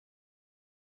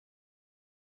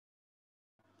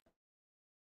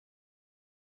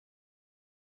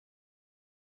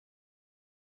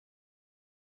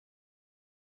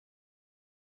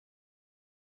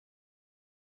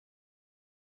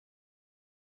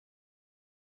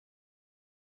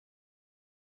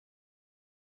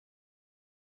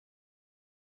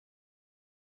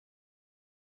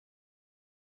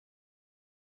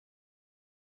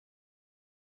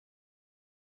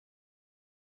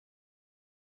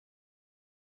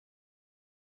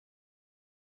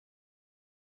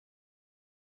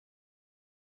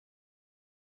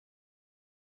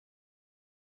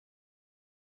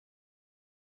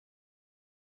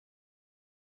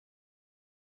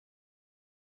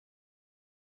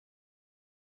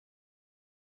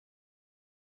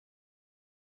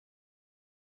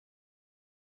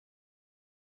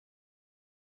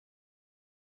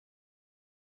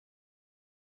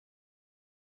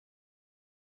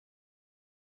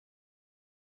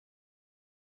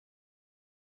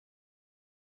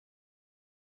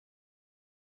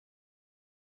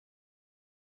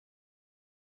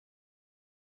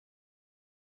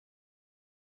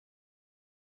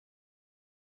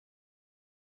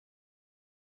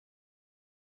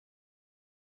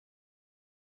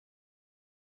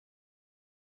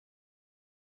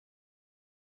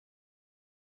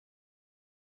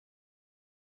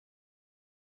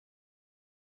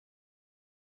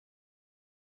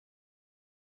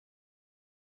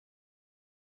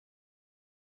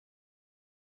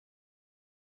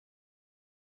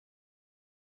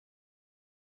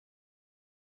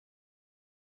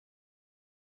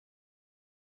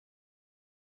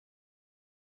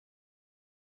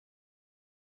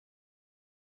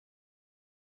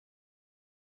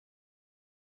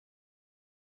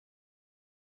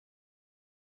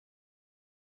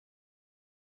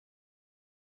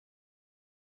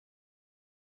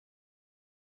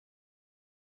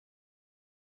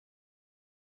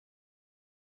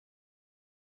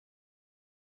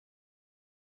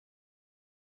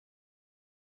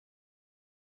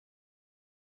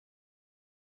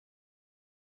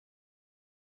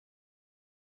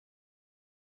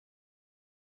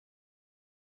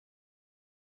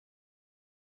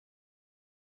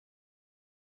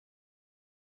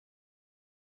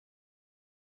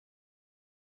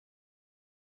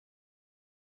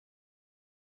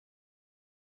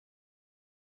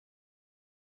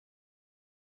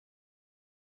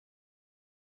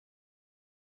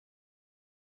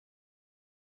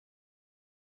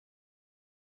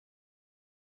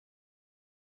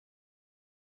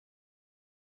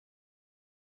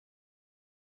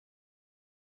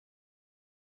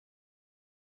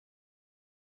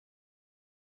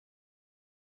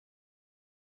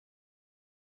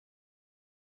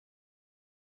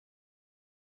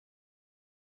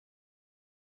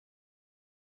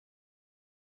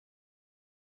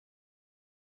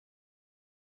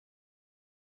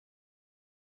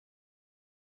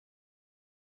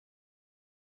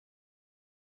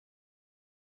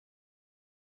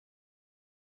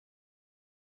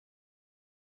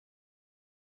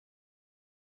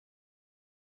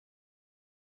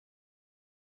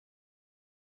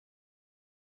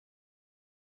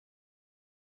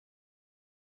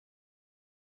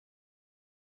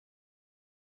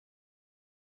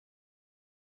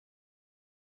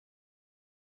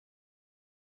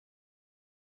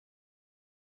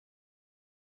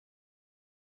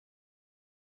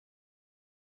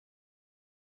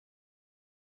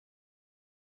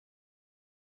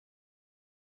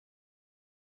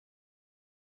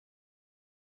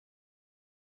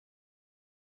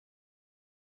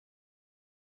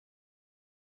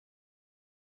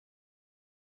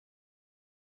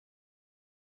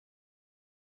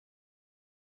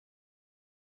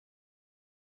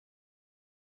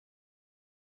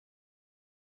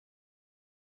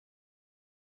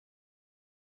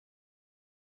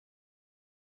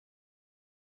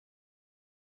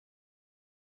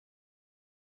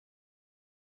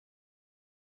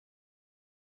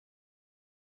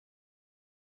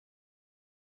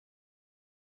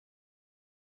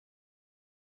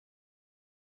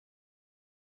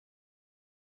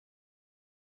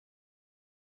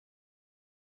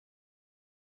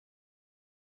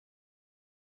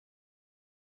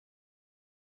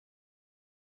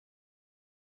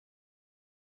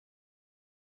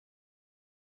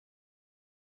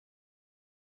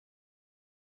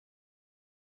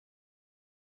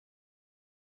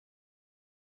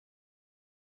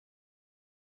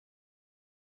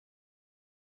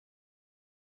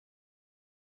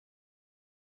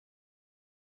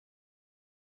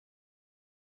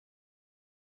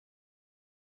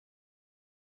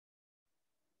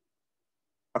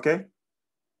Okay,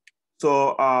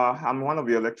 so I'm one of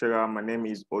your lecturer. My name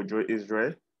is Ojo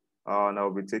Israel, and I'll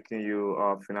be taking you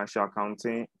financial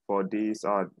accounting for this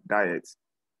diet.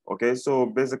 Okay, so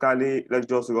basically, let's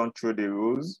just run through the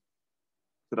rules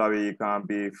so that we can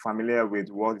be familiar with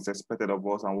what is expected of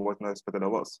us and what's not expected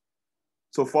of us.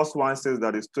 So first one says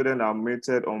that the students are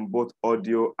muted on both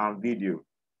audio and video.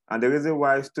 And the reason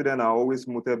why students are always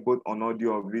muted both on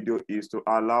audio and video is to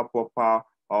allow proper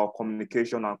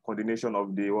communication and coordination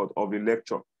of the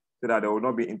lecture, so that there will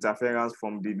not be interference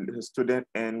from the student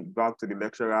end back to the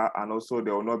lecturer, and also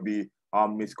there will not be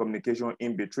miscommunication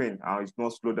in between, and it's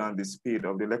not slow down the speed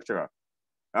of the lecturer.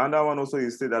 Another one also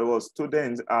is said that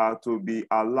students are to be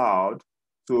allowed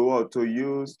to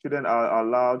use, students are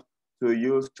allowed to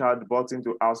use chat button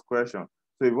to ask questions.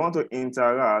 So if you want to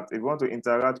interact,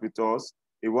 with us,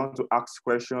 if you want to ask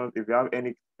questions, if you have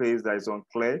any place that is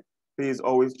unclear, please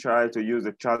always try to use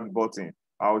the chat button.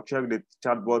 I'll check the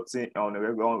chat button on a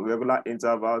regular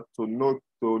interval to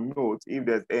note if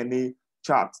there's any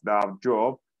chat that have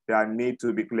dropped that need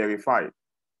to be clarified.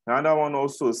 Another one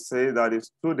also says that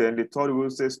the third rule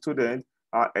says students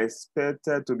are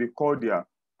expected to be cordial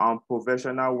and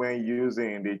professional when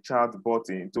using the chat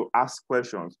button to ask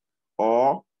questions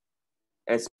or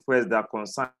express their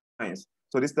concerns.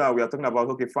 So this time we are talking about,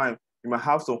 okay, fine, you might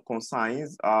have some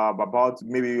concerns about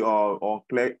maybe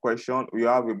unclear question. You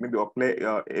have maybe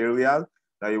unclear areas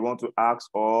that you want to ask,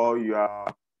 or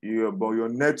your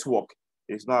network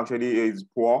is not actually is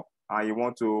poor, and you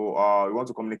want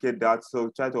to communicate that.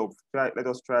 So let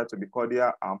us try to be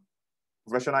cordial and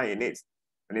professional in it.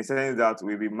 In the sense that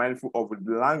we be mindful of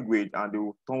the language and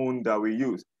the tone that we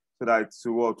use, so that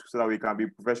so that we can be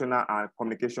professional and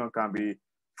communication can be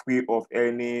free of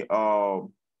any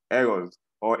errors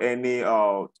or any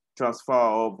transfer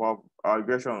of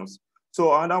aggressions.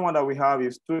 So another one that we have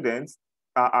is students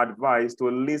are advised to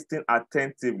listen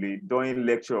attentively during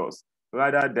lectures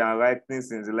rather than writing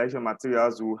since the lecture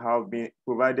materials will have been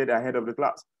provided ahead of the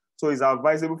class. So it's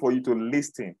advisable for you to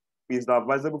listen. It's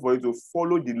advisable for you to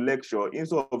follow the lecture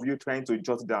instead of you trying to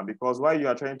jot down, because while you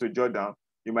are trying to jot down,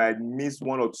 you might miss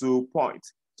one or two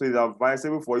points. So it's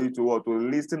advisable for you to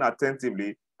listen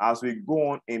attentively as we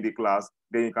go on in the class.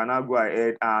 Then you can now go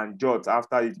ahead and jot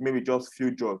after it, maybe just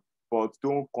few jots, but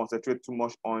don't concentrate too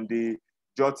much on the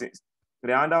jottings.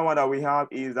 The other one that we have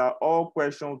is that all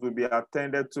questions will be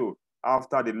attended to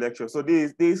after the lecture. So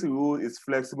this rule is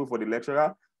flexible for the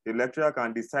lecturer. The lecturer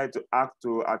can decide to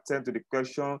attend to the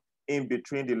question in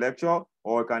between the lecture,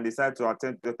 or can decide to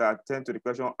attend to the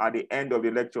question at the end of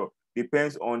the lecture.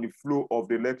 Depends on the flow of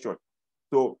the lecture.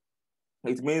 So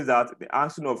it means that the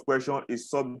answering of question is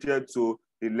subject to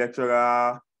the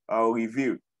lecturer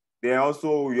review. Then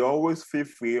also, you always feel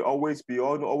free, always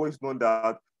know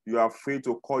that you are free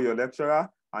to call your lecturer,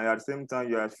 and at the same time,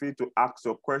 you are free to ask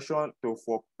your question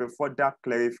for further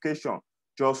clarification,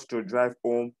 just to drive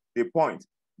home the point.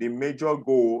 The major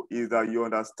goal is that you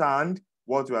understand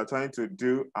what you are trying to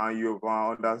do, and you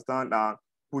understand and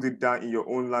put it down in your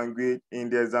own language in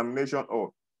the examination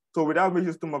hall. So without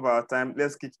wasting too much of our time,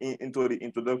 let's kick into the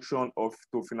introduction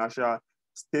to financial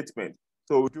statement.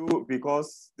 So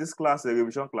because this class is a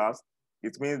revision class,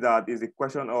 it means that it's a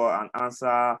question or an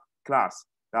answer class,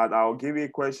 that I'll give you a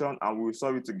question and we'll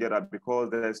solve it together, because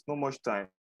there's not much time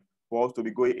for us to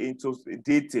be going into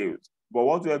details. But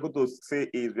what we are going to say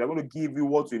is we are going to give you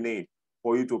what you need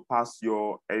for you to pass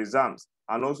your exams.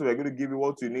 And also we're going to give you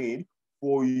what you need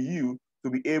for you to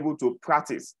be able to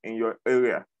practice in your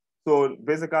area. So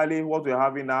basically what we're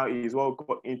having now is what we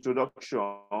call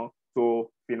introduction to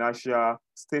financial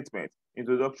statement.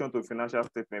 Introduction to financial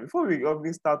statement. Before we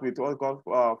even start with what we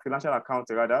call financial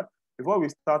accounting, rather, before we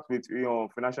start with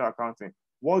financial accounting,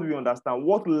 what do we understand?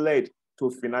 What led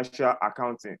to financial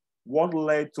accounting? What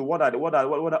led to what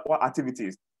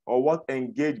activities or what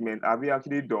engagement have you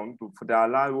actually done for the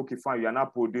allow, okay, fine, you are now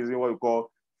producing what we call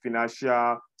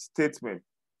financial statement.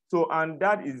 So, and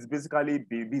that is basically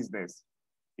the business.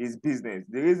 Is business.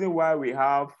 The reason why we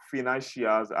have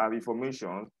financials and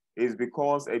information is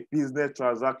because a business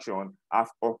transaction has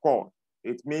occurred.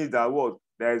 It means that what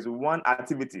there is one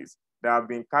activities that have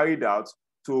been carried out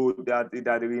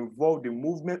that involve the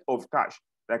movement of cash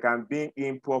that can bring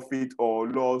in profit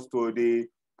or loss to the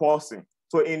person.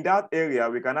 So in that area,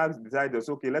 we can now decide this,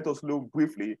 okay, let us look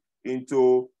briefly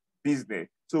into business.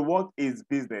 So what is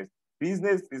business?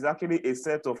 Business is actually a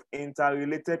set of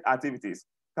interrelated activities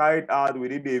carried out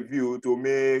within a view to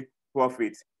make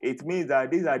profit. It means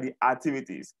that these are the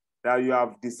activities that you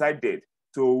have decided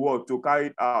to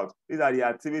carry out. These are the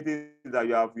activities that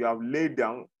you have laid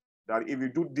down that if you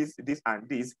do this, this, and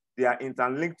this, they are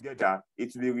interlinked together,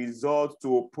 it will result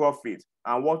to profit.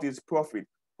 And what is profit?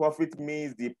 Profit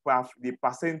means the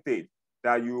percentage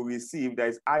that you receive that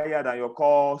is higher than your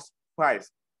cost price.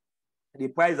 The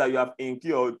price that you have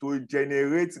incurred to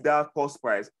generate that cost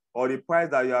price, or the price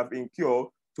that you have incurred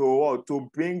to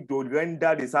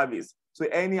render the service. So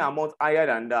any amount higher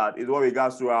than that is what we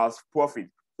regards to as profit.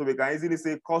 So we can easily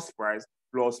say cost price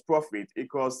plus profit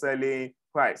equals selling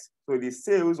price. So the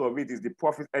sales of it is the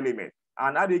profit element.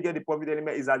 And how do you get the profit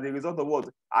element? Is as a result of what?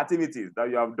 Activities that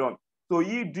you have done. So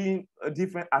you doing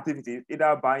different activities,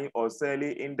 either buying or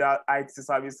selling, in that IT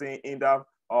servicing, in that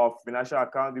of financial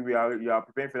account, you are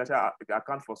preparing financial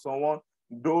account for someone.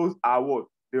 Those are what?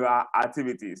 They are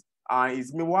activities. And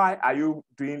it's me, why are you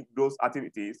doing those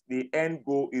activities? The end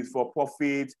goal is for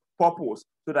profit purpose,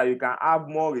 so that you can have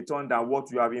more return than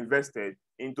what you have invested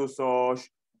into such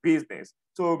business.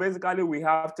 So basically, we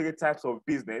have three types of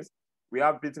business. We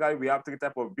have three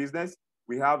types of business.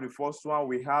 We have the first one,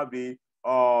 we have the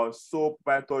sole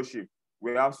proprietorship.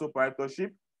 We have sole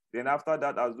proprietorship. Then after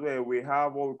that as well, we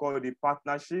have what we call the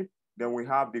partnership. Then we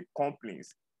have the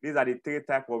companies. These are the three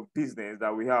types of business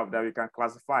that we have, that we can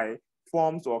classify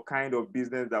forms or kind of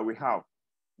business that we have.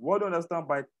 What do you understand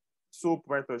by sole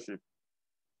proprietorship?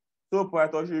 Sole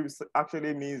proprietorship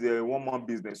actually means a one-man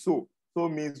business. So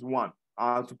means one.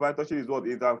 And proprietorship is what?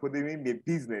 Is according a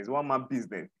business, one-man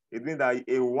business. It means that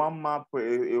a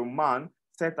man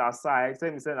set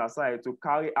aside to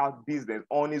carry out business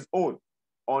on his own.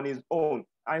 And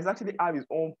it's actually have his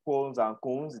own pros and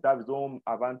cons. It has its own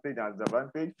advantage and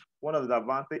disadvantage. One of the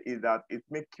advantage is that it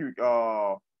makes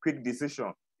quick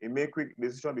decision. It makes quick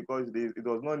decision because it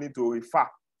does not need to refer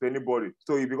to anybody.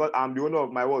 So because I'm the owner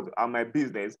of my world and my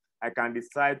business, I can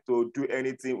decide to do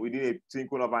anything within a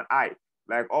twinkle of an eye.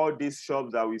 Like all these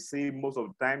shops that we see most of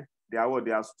the time, they are what?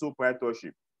 They are sole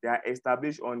proprietorship. They are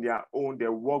established on their own. They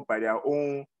work by their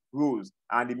own rules.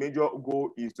 And the major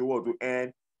goal is to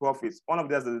earn profits. One of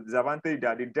the disadvantage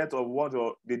that the death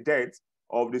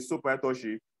of the sole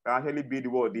proprietorship can actually be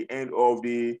the end of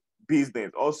the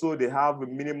business. Also, they have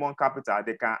minimum capital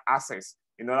they can access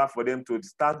in order for them to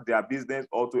start their business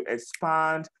or to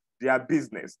expand their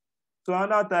business. So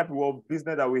another type of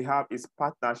business that we have is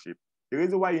partnership. The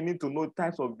reason why you need to know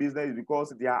types of business is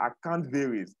because their account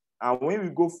varies. And when we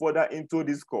go further into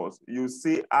this course, you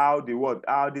see how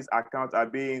these accounts are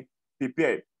being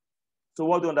prepared. So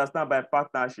what do you understand by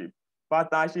partnership?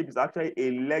 Partnership is actually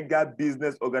a legal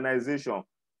business organization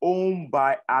owned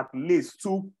by at least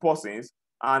two persons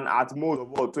and at most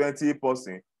of 20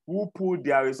 persons who put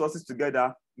their resources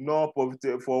together for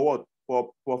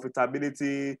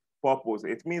profitability purpose.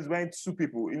 It means when two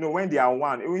people, when they are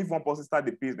one, even if one person start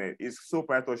the business, it's sole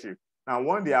proprietorship. Now,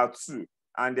 when they are two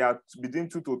and they are between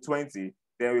 2 to 20,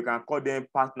 then we can call them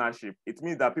partnership. It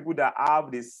means that people that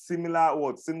have the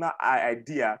similar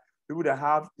idea, people that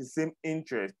have the same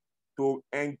interest to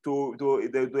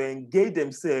engage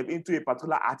themselves into a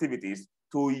particular activities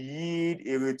to yield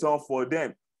a return for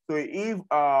them. So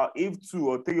if two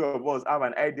or three of us have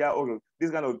an idea of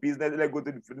this kind of business, let's go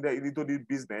into this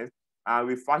business, and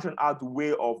we fashion out the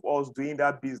way of us doing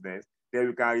that business, then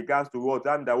we can regards to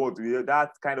that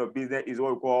kind of business is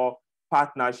what we call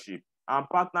partnership. And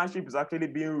partnership is actually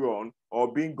being run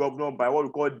or being governed by what we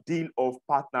call deal of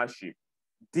partnership.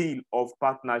 Deal of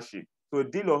partnership. So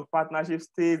deal of partnership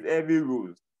states every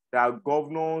rules that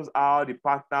governs how the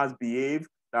partners behave,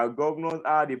 that governs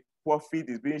how the profit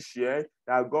is being shared,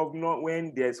 that governs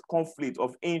when there's conflict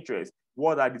of interest.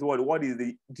 What is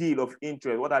the deal of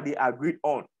interest? What are they agreed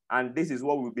on? And this is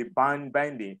what will be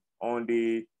binding on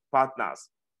the partners.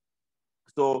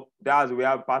 So that's we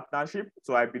have partnership.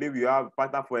 So I believe you have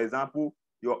partner, for example,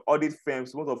 your audit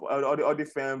firms, most of all the audit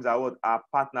firms are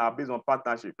partner based on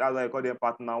partnership. That's why I call them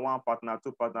partner one, partner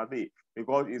two, partner three,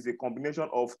 because it's a combination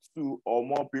of two or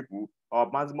more people or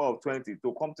maximum of 20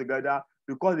 to come together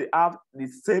because they have the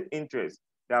same interest.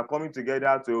 They are coming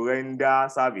together to render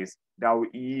service that will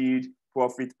yield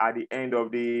profit at the end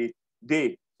of the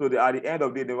day. So at the end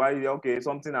of the day, okay,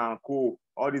 something and co,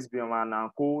 all these people and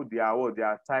co, they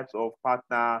are types of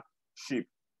partnership.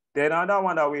 Then another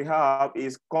one that we have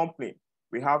is company.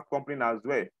 We have company as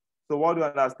well. So what do you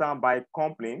understand by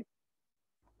company?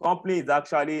 Company is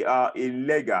actually a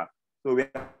legal. So we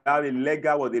have a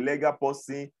legal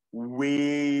person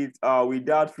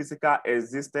without physical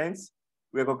existence,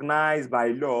 recognized by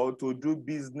law to do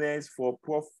business for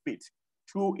profit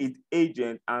through its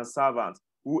agent and servant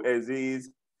who exist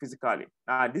physically.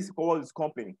 Now, this is called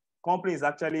company. Company is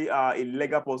actually a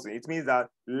legal person. It means that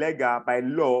legal, by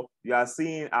law, you are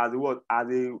seen as what? As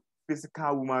a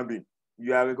physical human being.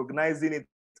 You are recognizing it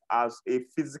as a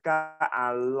physical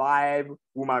and live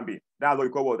human being. That's what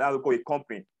we call what? That's what we call a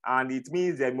company. And it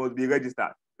means they must be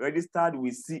registered. Registered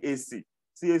with CAC.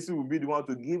 CAC will be the one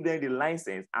to give them the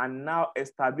license and now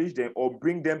establish them or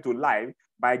bring them to life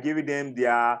by giving them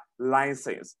their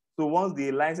license. So once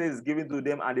the license is given to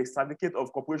them and the certificate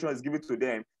of corporation is given to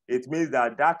them, it means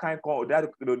that that's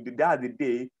the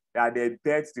day that they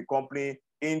bet the company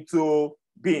into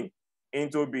being.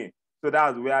 So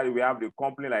that's where we have the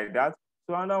company like that.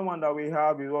 So another one that we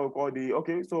have is what we call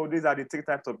so these are the three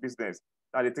types of business.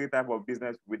 That are the three types of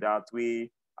business that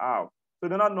we have. So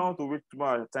they're not known to reach too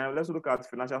much time. Let's look at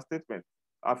financial statement,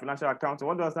 financial accounting.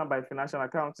 What do you understand by financial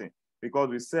accounting? Because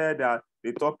we said that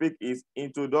the topic is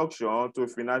introduction to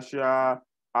financial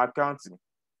accounting.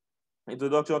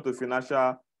 Introduction to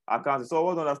financial accounting. So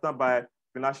what do you understand by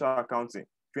financial accounting?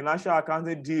 Financial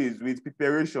accounting deals with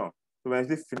preparation. So when I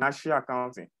say financial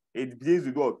accounting, it deals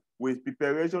with what? With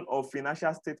preparation of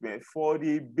financial statement for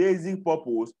the basic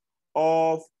purpose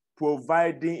of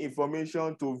providing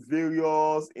information to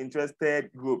various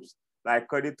interested groups like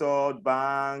creditors,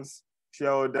 banks,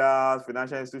 shareholders,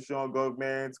 financial institutions,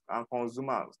 governments, and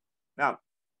consumers. Now,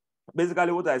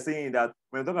 basically what I'm saying is that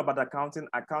when we're talking about accounting,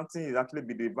 accounting is actually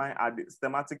be defined as the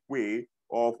systematic way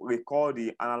of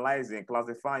recording, analyzing,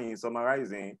 classifying,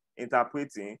 summarizing,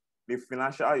 interpreting the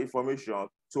financial information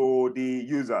to the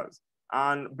users.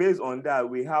 And based on that,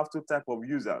 we have two types of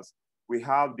users. We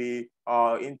have the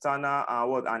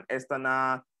internal and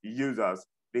external users.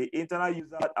 The internal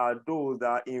users are those that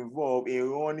are involved in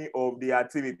running of the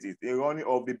activities, in running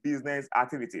of the business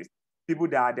activities. People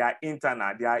that are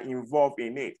internal, they are involved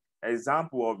in it.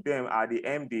 Example of them are the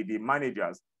MD, the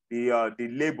managers, the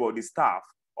labor, the staff,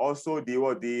 also the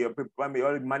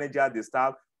manager, the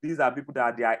staff. These are people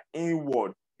that they are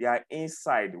inward, they are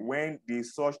inside when the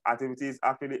such activities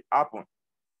actually happen.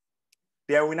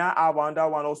 Then we now have another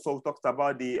one also talks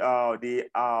about the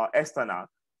external.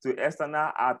 So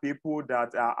external are people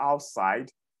that are outside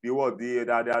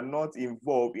that they are not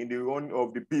involved in the running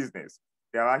of the business.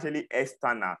 They are actually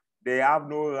external. They have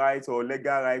no right or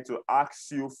legal right to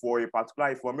ask you for a particular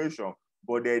information,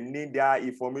 but they need their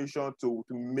information to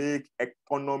make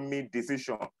economy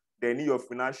decision. They need your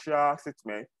financial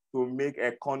statement to make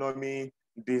economy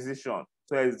decision.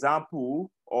 So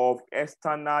example of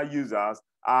external users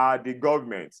are the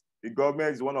government. The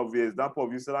government is one of the example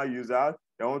of external users.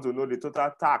 They want to know the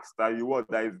total tax that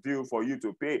is due for you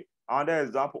to pay. Another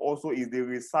example also is the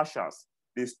researchers,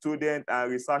 the students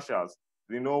and researchers.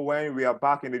 When we are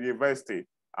back in the university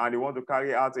and they want to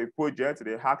carry out a project,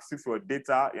 they ask you for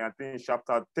data. I think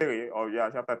chapter 3 or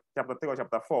chapter 3 or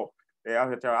chapter 4, they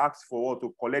ask for what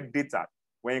to collect data.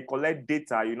 When you collect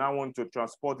data, you now want to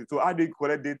transport it. So how do you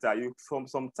collect data? From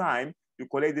some time, you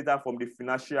collect data from the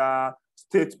financial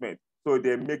statement. So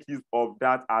they make use of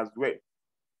that as well.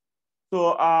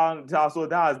 So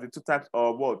that's the two types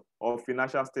of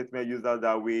financial statement users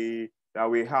that we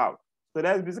have. So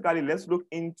let's look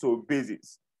into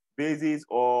basis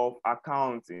of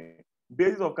accounting.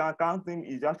 Basis of accounting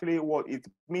is actually what it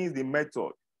means, the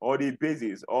method or the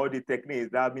basis or the techniques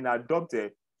that have been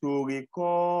adopted to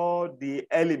record the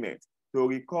elements, to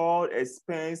record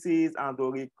expenses, and to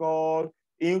record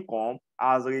income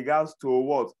as regards to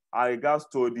what? As regards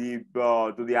to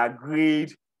the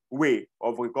agreed way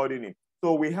of recording it.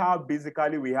 So we have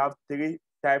three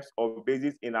types of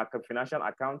basis in our financial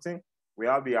accounting. We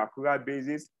have the accrual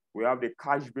basis, we have the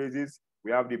cash basis,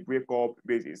 we have the breakup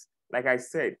basis. Like I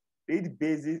said, this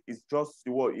basis is just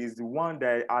the one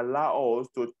that allows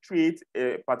us to treat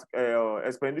a particular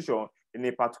expenditure in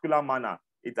a particular manner.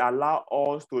 It allows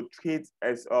us to treat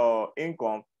as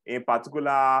income in a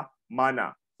particular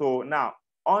manner. So now,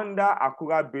 under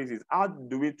accrual basis, how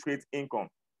do we treat income?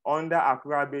 Under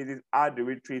accrual basis, how do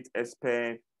we treat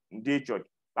expenditure?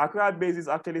 Accrual basis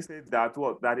actually says that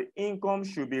that the income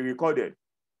should be recorded.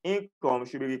 Income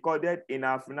should be recorded in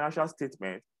our financial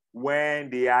statement when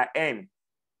they are earned.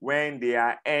 When they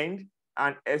are earned,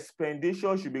 and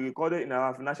expenditure should be recorded in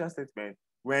our financial statement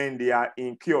when they are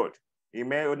incurred.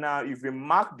 Now, if you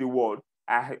mark the word,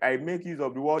 I make use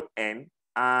of the word earned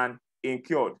and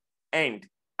incurred. Earned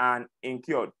and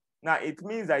incurred. Now, it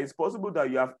means that it's possible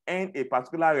that you have earned a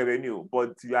particular revenue,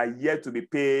 but you are yet to be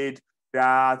paid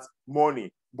that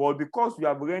money. But because you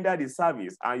have rendered the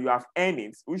service and you have earned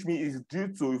it, which means it's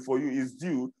due for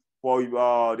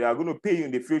they are going to pay you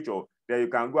in the future, then you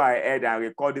can go ahead and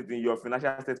record it in your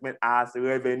financial statement as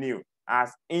revenue,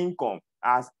 as income,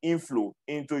 as inflow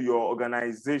into your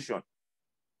organization.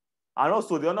 And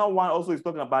also, the other one also is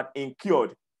talking about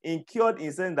incurred. Incurred in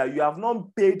the sense that you have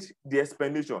not paid the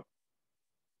expenditure.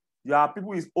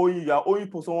 people is owing, you are owing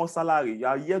for someone's salary, you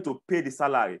are here to pay the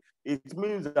salary. It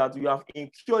means that you have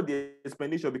incurred the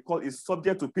expenditure because it's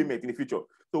subject to payment in the future.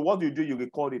 So what you do, you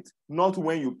record it, not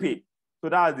when you pay. So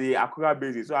that's the accrual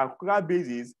basis. So accrual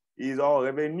basis is our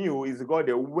revenue is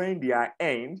recorded when they are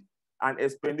earned, and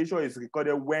expenditure is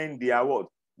recorded when they are what?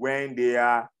 When they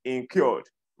are incurred.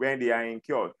 When they are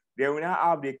incurred. Then we now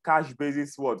have the cash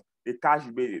basis what? The cash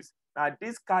basis. Now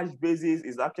this cash basis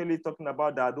is actually talking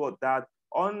about that what? That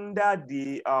under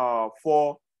the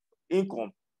for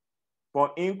income,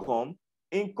 for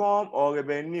income or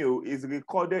revenue is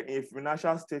recorded in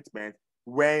financial statement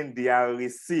when they are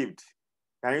received.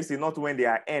 Can you see? Not when they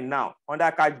are earned. Now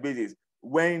under cash basis,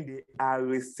 when they are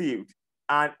received,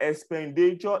 and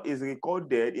expenditure is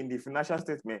recorded in the financial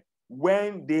statement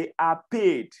when they are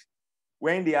paid.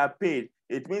 When they are paid,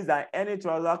 it means that any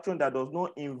transaction that does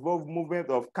not involve movement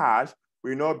of cash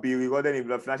will not be recorded in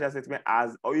the financial statement,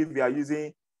 as or if you are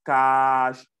using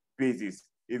cash basis.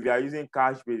 If you are using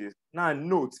cash basis. Now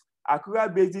note,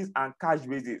 accrual basis and cash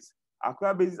basis.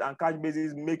 Accrual basis and cash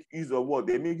basis make use of what?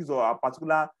 They make use of a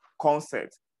particular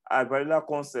concept, and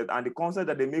the concept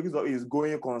that they make use of is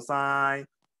going concern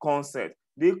concept.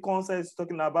 The concept is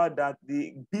talking about that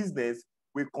the business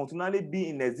will continually be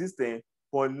in existence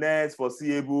for next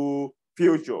foreseeable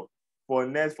future. For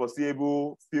next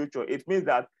foreseeable future. It means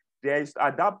that there is,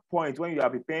 at that point when you are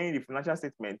preparing the financial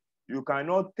statement, you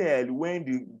cannot tell when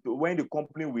the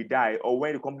company will die or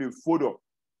when the company will fold up.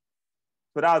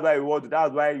 So that's why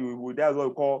that's what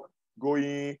we call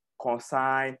going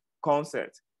concern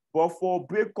concept. But for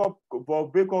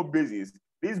breakup basis,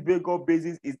 this breakup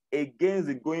basis is against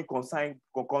the going concern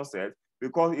concept,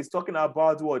 because it's talking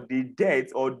about what? The debt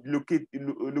or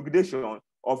liquidation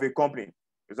of a company.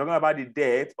 It's talking about the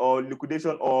debt or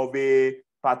liquidation of a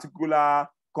particular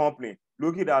company.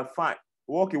 Looking at fine.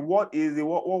 Okay, what is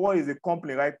the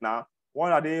company right now?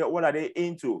 What are they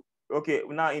into? Okay,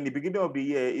 now in the beginning of the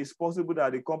year, it's possible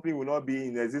that the company will not be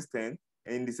in existence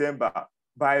in December.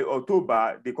 By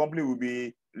October, the company will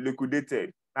be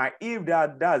liquidated. Now, if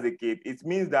that's the case, it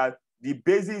means that the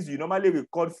basis you normally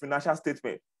record financial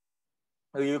statement,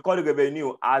 you record the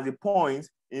revenue as the point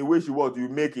in which you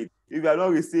make it. If you are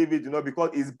not receiving it, because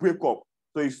it's breakup.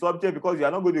 So it's subject, because you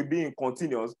are not going to be in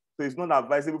continuous. So it's not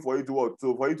advisable for you to what?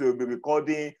 So for you to be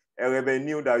recording a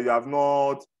revenue that you have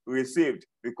not received,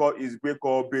 because it's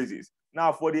breakup basis.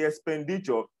 Now for the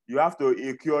expenditure, you have to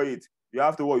incur it. You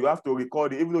have to what? You have to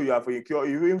record it, even though you have incurred,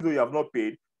 even though you have not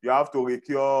paid, you have to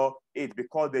recur it,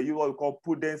 because they use what we call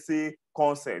prudency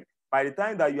concept. By the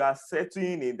time that you are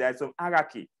settling in, there's some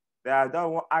hierarchy. There is that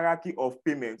one hierarchy of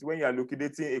payment when you are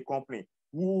liquidating a company,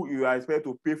 who you are expected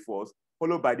to pay first,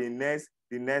 followed by the next,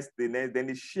 then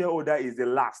the shareholder is the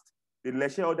last. The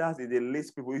shareholders is the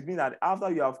least people. It means that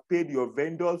after you have paid your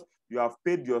vendors, you have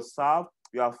paid your staff,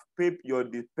 you have paid your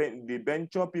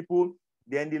debenture people,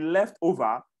 then the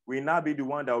leftover will now be the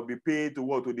one that will be paid to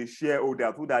what? To the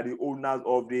shareholders, who are the owners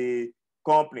of the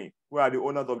company. Who are the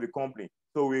owners of the company.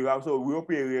 So we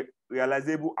open a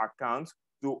realizable account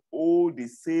to hold the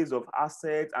sales of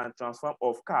assets and transfer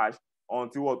of cash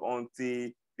until what?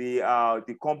 Until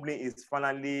the company is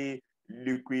finally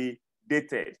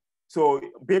liquidated. So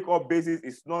breakup basis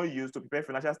is not used to prepare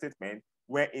financial statement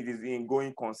when it is in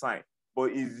going concern,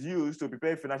 but is used to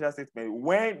prepare financial statement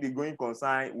when the going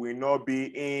concern will not be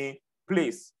in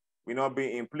place. Will not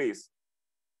be in place.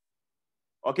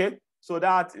 Okay, so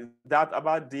that is that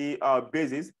about the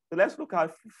basis. So let's look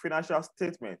at financial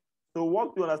statement. So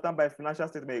what do you understand by financial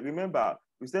statement? Remember,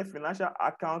 we said financial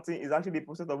accounting is actually the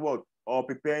process of what? Or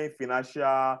preparing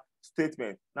financial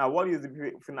statement. Now, what is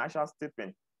the financial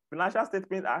statement? Financial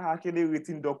statements are actually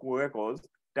written document records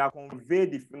that convey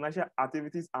the financial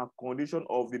activities and condition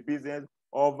of the business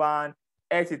of an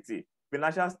entity.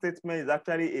 Financial statement is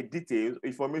actually a detailed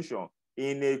information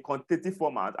in a quantitative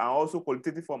format and also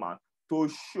qualitative format to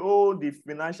show the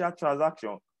financial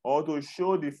transaction or to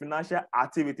show the financial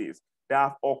activities that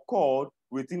have occurred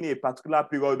within a particular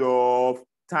period of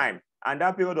time. And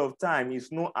that period of time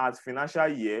is known as financial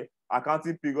year,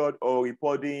 accounting period, or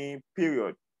reporting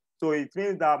period. So it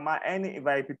means that if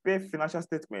I prepare financial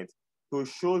statements to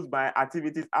show my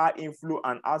activities, how inflow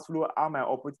and outflow, how my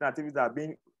operating activities are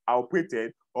being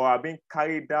operated or are being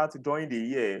carried out during the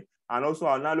year. And also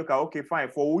I'll now look at, okay, fine,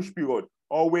 for which period?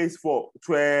 Always for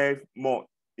 12 months.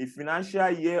 The financial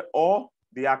year or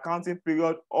the accounting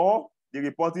period or the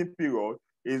reporting period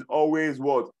is always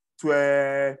what?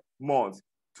 12 months.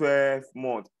 12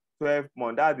 months. 12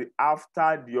 months. That's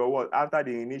after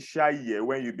the initial year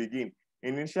when you begin.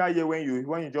 Initial year when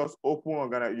you just open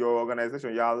your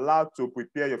organization, you're allowed to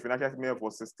prepare your financial statement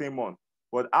for 16 months.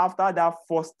 But after that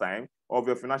first time of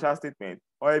your financial statement,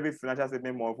 or every financial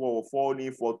statement must fall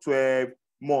in for 12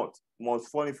 months, must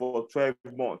fall in for 12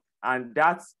 months. And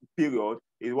that period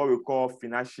is what we call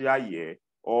financial year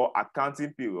or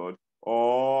accounting period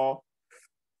or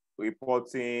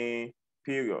reporting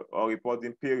period.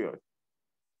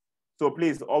 So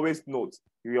please always note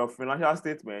your financial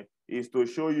statement is to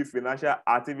show you financial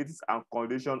activities and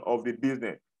condition of the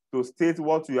business, to state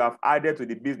what you have added to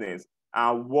the business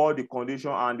and what the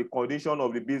condition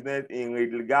of the business in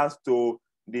regards to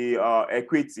the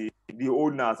equity, the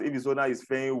owners, if his owner is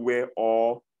faring well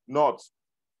or not.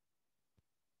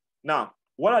 Now,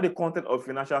 what are the content of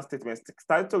financial statements?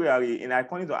 Statutorily, in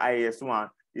according to IAS 1,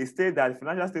 it states that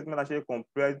financial statement actually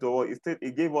compared to what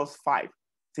it gave us 5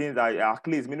 things that at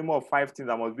least minimum of 5 things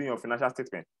that must be in your financial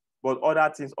statement. But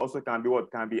other things also can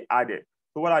be added.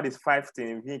 So what are these 5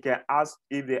 things? You can ask,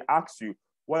 if they ask you,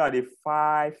 what are the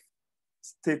 5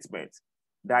 statements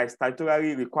that is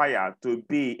statutorily required to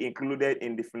be included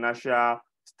in the financial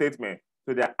statement?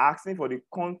 So they're asking for the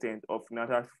content of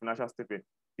financial statement.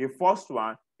 The first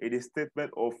one is the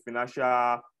statement of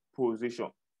financial position.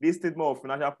 This statement of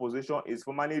financial position is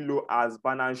formerly known as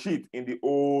balance sheet in the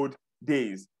old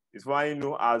days. It's formerly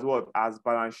known as what? As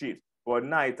balance sheet. But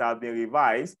now it has been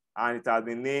revised and it has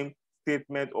been named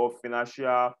statement of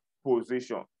financial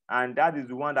position. And that is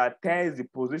the one that tells the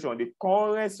position, the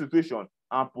current situation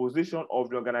and position of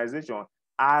the organization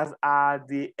as at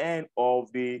the end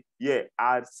of the year,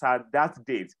 as at that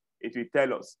date, it will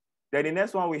tell us. Then the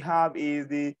next one we have is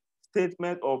the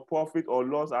statement of profit or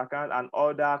loss account and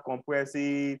other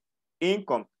comprehensive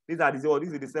income. This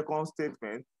is the second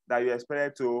statement that you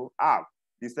expect to have.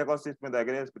 The second statement that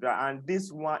you expect, and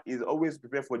this one is always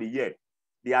prepared for the year.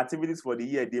 The activities for the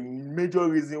year, the major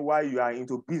reason why you are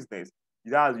into business,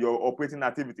 that's your operating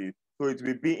activity. So it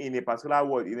will be in a particular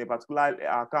word, in a particular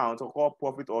account, called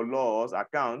profit or loss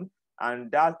account, and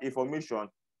that information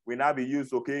will now be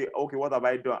used. Okay, what have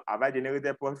I done? Have I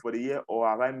generated profit for the year or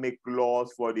have I made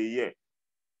loss for the year?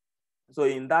 So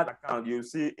in that account, you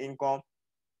see income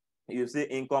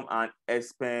and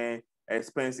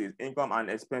expenses. Income and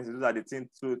expenses, those are the two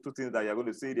things that you're going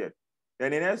to see there.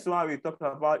 Then the next one we talked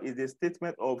about is the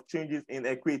statement of changes in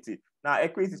equity. Now,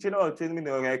 change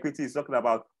in equity is talking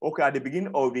about, okay, at the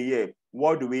beginning of the year,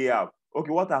 what do we have?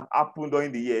 Okay, what have happened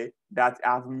during the year that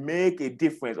have made a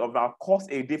difference, or have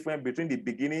caused a difference between the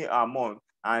beginning month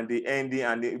and the ending,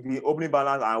 and the opening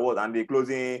balance and the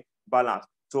closing balance.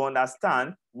 To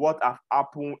understand what have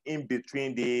happened in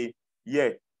between the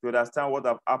year. To understand what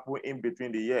have happened in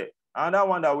between the year. Another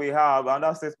one that we have,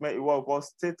 another statement, what we call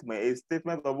statement, a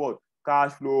statement of what?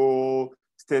 Cash flow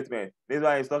statement. This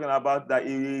one is talking about that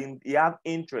he have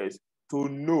interest to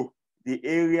know the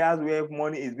areas where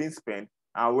money is being spent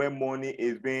and where money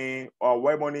is being, or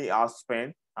where money is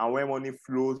spent and where money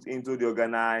flows into the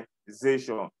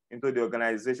organization.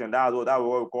 That's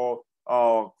what we call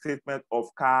statement of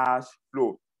cash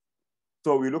flow.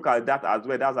 So we look at that as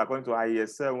well. That's according to IAS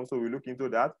 7. So we look into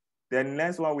that. The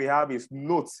next one we have is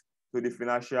notes to the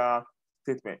financial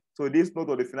statement. So this note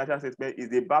of the financial statement is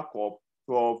the backup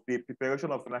of the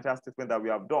preparation of financial statement that we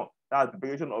have done. That's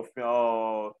preparation of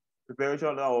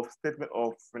statement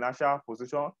of financial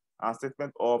position and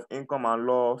statement of income and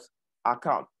loss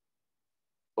account.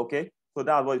 Okay, so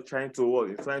that's what it's trying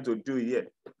to do here.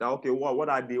 Now, okay, what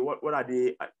are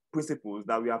the principles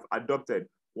that we have adopted?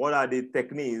 What are the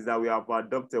techniques that we have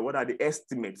adopted? What are the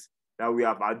estimates that we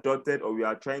have adopted or we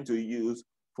are trying to use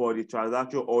for the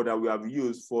transaction, or that we have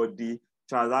used for the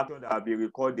transaction that have been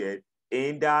recorded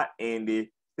either in the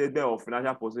statement of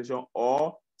financial position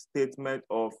or statement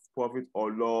of profit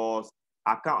or loss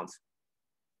account?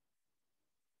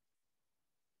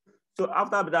 So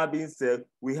after that being said,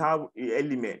 we have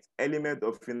an element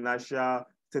of financial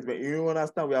statement. You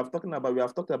understand? We have talked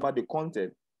about the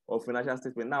content of financial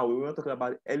statement. Now we want to talk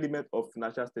about element of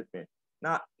financial statement.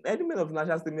 Now, element of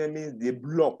financial statement means the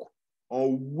block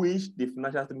on which the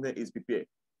financial statement is prepared.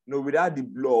 Without the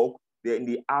block, then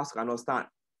the house cannot stand.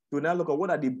 So now look at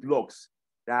what are the blocks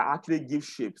that actually give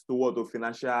shapes towards the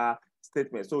financial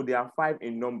statement. So there are 5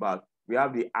 in number. We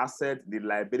have the asset, the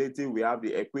liability, we have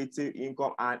the equity,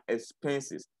 income, and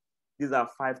expenses. These are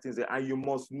 5 things, and you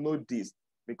must know this,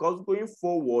 because going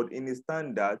forward in the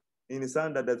standard, there's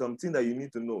something that you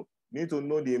need to know. You need to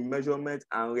know the measurement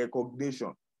and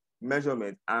recognition.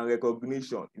 Measurement and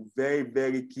recognition, very,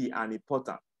 very key and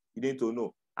important. You need to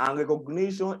know. And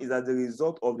recognition is as a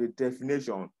result of the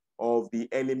definition of the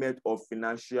element of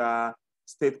financial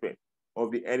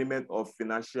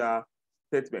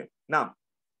statement. Now,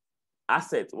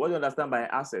 asset. What do you understand by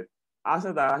asset?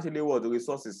 Assets are actually what? The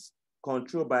resources.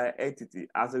 controlled by an entity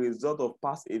as a result of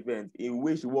past events in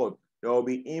which what there will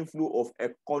be inflow of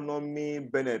economy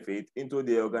benefit into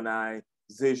the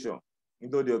organization,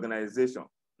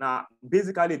 Now,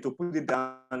 basically, to put it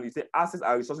down, you say assets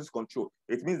and resources control.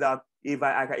 It means that if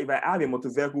I have a motor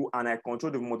vehicle and I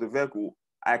control the motor vehicle,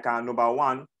 I can, number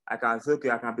one, I can say,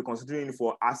 okay, I can be considering it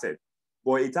for asset,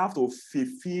 but it have to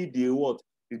fulfill the what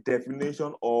the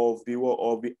definition of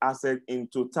the asset in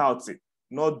totality,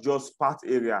 not just part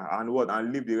area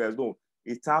and leave the rest. No,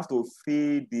 it has to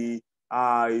fill the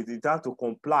it has to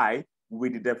comply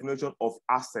with the definition of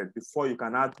asset before you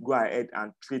cannot go ahead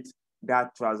and treat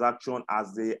that transaction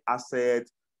as the asset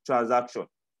transaction.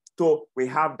 So we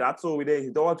have that. So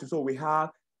we have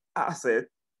asset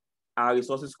and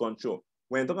resources control.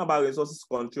 When talking about resources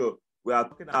control, we are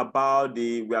talking about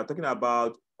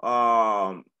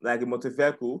like a motor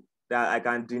vehicle that I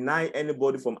can deny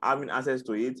anybody from having access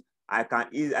to it. I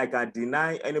can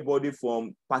deny anybody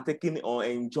from partaking or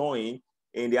enjoying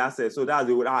in the asset. So that's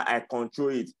the way I control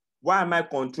it. Why am I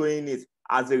controlling it?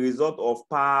 As a result of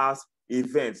past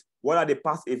events. What are the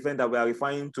past events that we are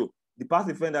referring to? The past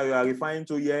event that we are referring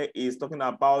to here is talking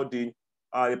about the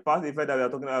past event that we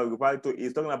are referring to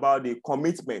is talking about the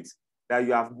commitment that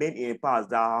you have made in the past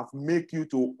that have make you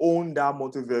to own that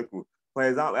motor vehicle. For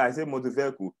example, I say motor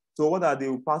vehicle. So what are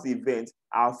the past events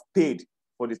I've paid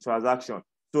for the transaction?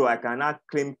 So I can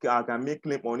make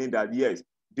claim on it that yes,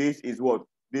 this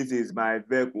is my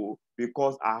vehicle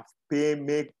because I've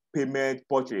make payment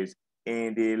purchase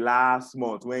in the last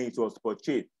month when it was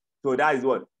purchased. So that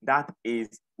is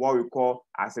what we call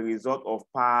as a result of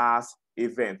past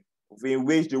events in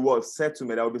which the word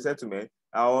settlement, there will be settlement,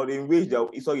 or in which there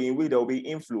will be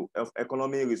inflow of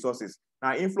economic resources.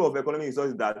 Now, inflow of economic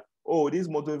resources that, oh, this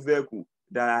motor vehicle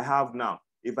that I have now,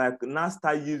 if I now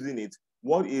start using it,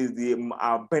 what is the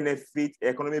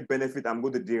economic benefit I'm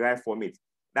going to derive from it?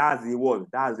 That's the word.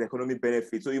 That's the economic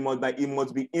benefit. So it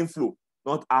must be inflow,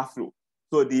 not outflow.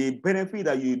 So the benefit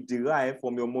that you derive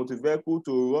from your motor vehicle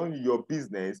to run your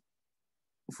business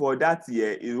for that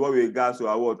year is what we regard to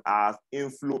our as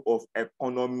inflow of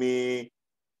economic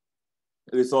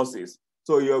resources.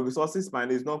 So your resources man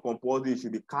is not compulsory, it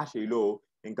should be cash alone.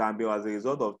 It can be as a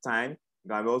result of time, it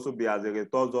can also be as a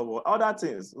result of other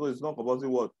things. So it's not compulsory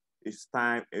what is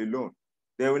time alone.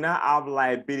 Then we now have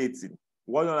liability.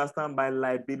 What do you understand by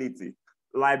liability?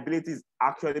 Liability is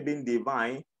actually being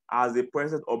defined as a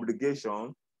present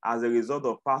obligation as a result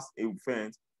of past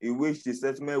events in which the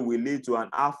settlement will lead to an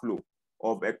outflow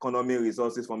of economic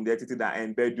resources from the entity that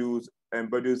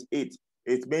embodies it.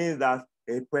 It means that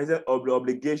a present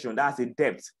obligation, that's a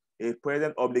debt. A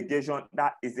present obligation,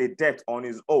 that is a debt on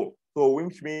its own. So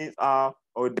which means or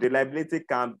the liability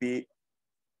can be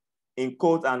in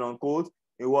quote and unquote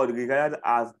in what regarded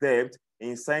as debt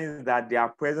in sense that they are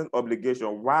present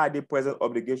obligation. Why are they present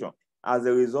obligation? As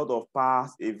a result of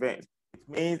past events. It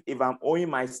means if I'm owing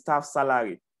my staff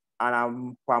salary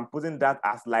and I'm putting that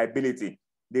as liability,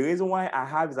 the reason why I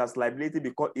have it as liability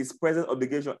because it's present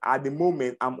obligation. At the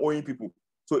moment, I'm owing people.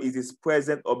 So it is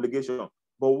present obligation.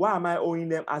 But why am I owing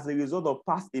them? As a result of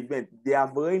past events? They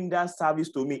have rendered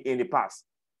service to me in the past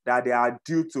that they are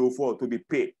due to be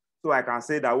paid. So I can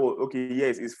say that, well, okay,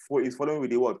 yes, it's following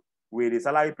with the what? With the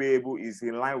salary payable is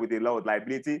in line with the law of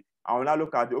liability. I will now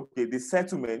look at, okay, the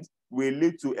settlement will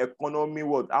lead to economy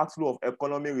outflow of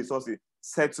economic resources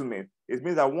settlement. It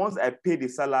means that once I pay the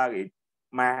salary,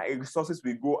 my resources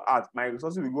will go out. My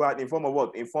resources will go out in form of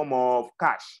what? In form of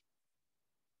cash.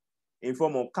 In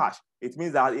form of cash. It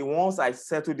means that once I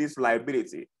settle this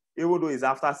liability, even though it's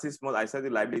after 6 months I settle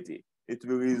the liability, it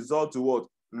will result to what?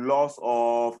 Loss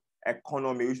of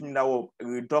economy, which means that will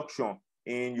reduction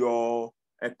in your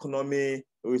economic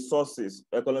resources.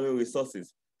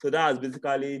 So that is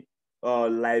basically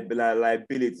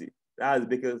liability. That is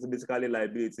basically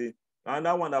liability.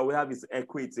 Another one that we have is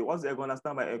equity. What's you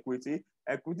understand by equity?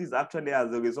 Equity is actually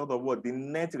as a result of what? The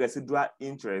net residual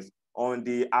interest on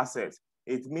the assets.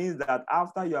 It means that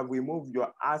after you have removed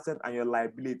your asset and your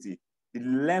liability, the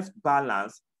left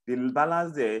balance, the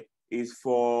balance there is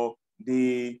for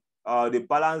the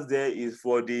balance there is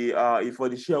for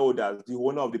the shareholders, the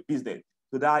owner of the business.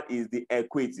 So that is the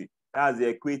equity. That's the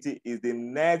equity is the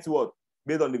net worth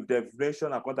based on the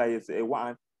definition according to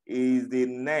one is the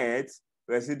net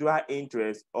residual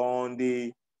interest on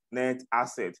the net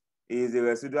asset. Is the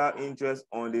residual interest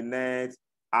on the net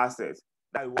asset.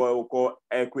 That's what we call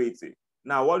equity.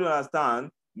 Now, what do you understand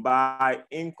by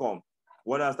income?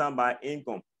 What do you understand by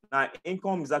income? Now,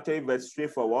 income is actually very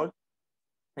straightforward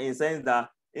in the sense that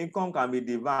income can be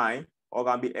defined or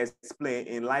can be explained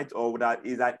in light of that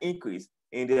is an increase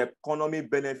in the economic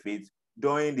benefits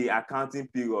during the accounting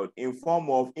period in form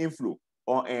of inflow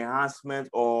or enhancement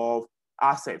of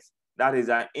assets. That is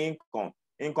an income.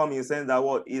 Income in the sense that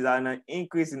what is an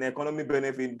increase in economic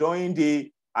benefit during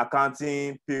the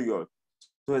accounting period.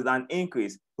 So it's an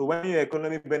increase. So when your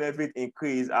economic benefit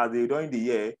increase during the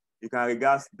year, you can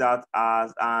regard that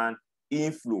as an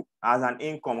inflow, as an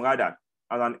income rather,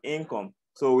 as an income.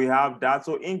 So we have that.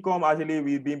 So income actually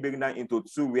we've been breaking down into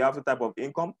two. We have two type of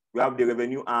income. We have the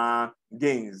revenue and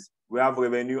gains. We have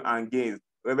revenue and gains.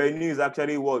 Revenue is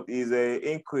actually what is an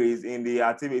increase in the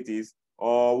activities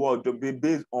or what to be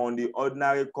based on the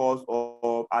ordinary course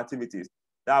of activities.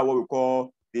 That's what we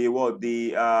call that's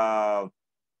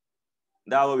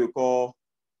what we call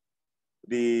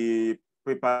the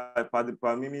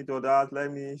per minute or that.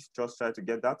 Let me just try to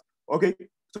get that. Okay,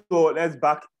 so let's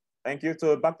back. Thank you.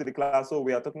 So back to the class. So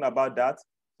we are talking about that.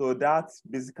 So that's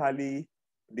basically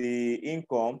the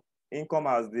income. Income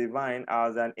as defined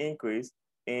as an increase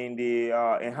in the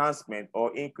enhancement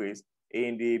or increase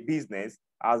in the business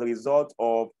as a result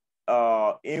of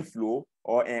inflow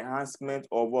or enhancement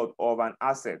of what of an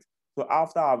asset. So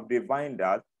after I've defined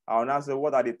that, I'll now say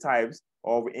what are the types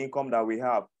of income that we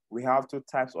have. We have two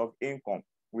types of income.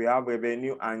 We have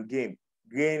revenue and gain.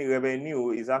 Gain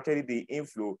revenue is actually the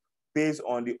inflow based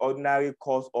on the ordinary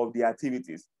cost of the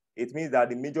activities. It means that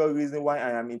the major reason why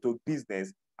I am into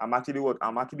business, I'm actually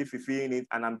fulfilling it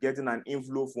and I'm getting an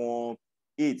inflow from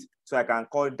it. So I can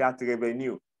call that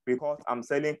revenue because I'm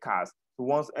selling cars.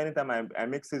 So anytime I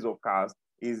make sales of cars,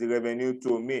 is the revenue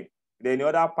to me. Then the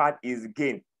other part is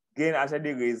gain. Gain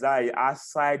actually resides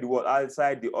outside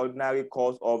the ordinary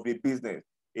cost of the business.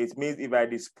 It means if I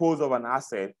dispose of an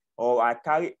asset or I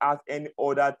carry out any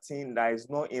other thing that is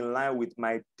not in line with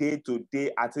my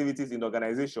day-to-day activities in the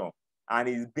organization and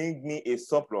it brings me a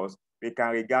surplus, we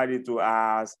can regard it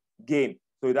as gain.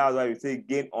 So that's why we say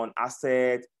gain on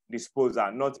asset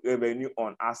disposal, not revenue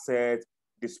on asset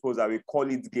disposal. We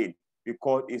call it gain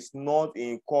because it's not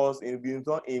in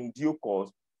due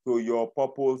course to your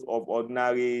purpose of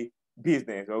ordinary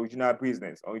business, original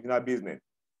business.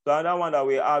 So another one that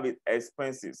we have is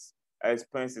expenses.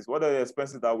 Expenses. What are the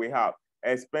expenses that we have?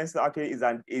 Expenses actually is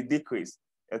a decrease.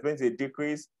 Expenses is a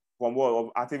decrease from what of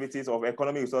activities of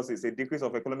economic resources. A decrease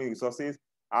of economic resources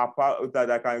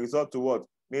that can result to what?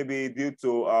 Maybe due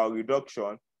to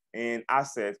reduction in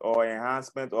assets or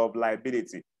enhancement of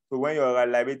liability. So when your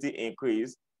liability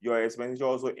increase, your expenditure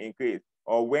also increase.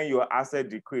 Or when your asset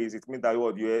decrease, it means that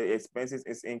what your expenses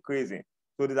is increasing.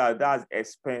 So that's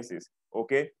expenses.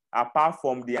 Okay. Apart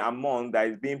from the amount that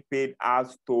is being paid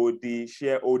out to the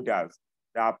shareholders,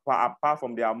 apart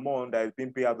from the amount that is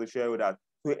being paid out to shareholders,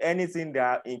 so anything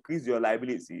that increase your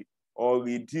liability or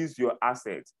reduce your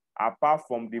assets, apart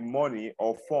from the money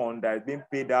or fund that is being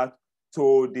paid out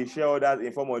to the shareholders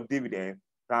in form of dividend,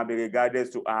 can be regarded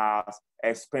to as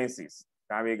expenses.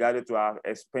 Can be regarded to as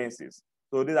expenses.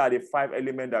 So these are the 5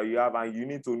 elements that you have, and you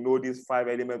need to know these 5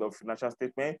 elements of financial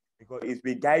statement because it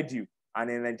will guide you and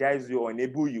energize you or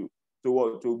enable you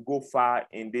to go far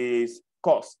in this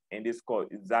course.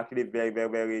 It's actually very, very,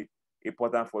 very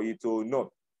important for you to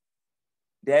know.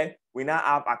 Then we now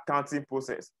have accounting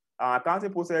process. Our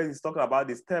accounting process is talking about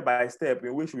the step-by-step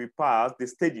in which we pass the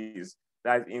stages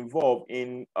that is involved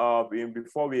in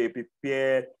before we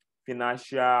prepare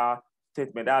financial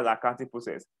statement. That's accounting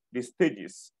process. The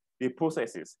stages, the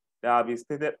processes that have been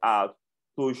stated out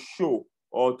to show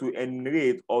or to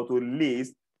enumerate or to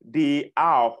list the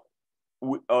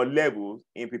levels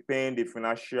in preparing the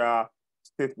financial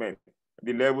statement,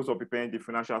 the levels of preparing the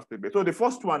financial statement. So the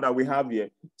first one that we have here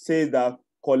says that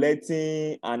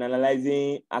collecting and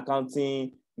analyzing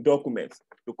accounting documents.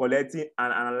 So collecting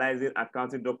and analyzing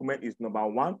accounting document is number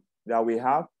 1 that we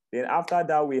have. Then after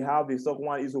that, we have the second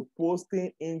one is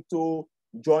posting into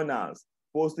journals.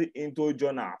 Posting into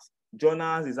journals.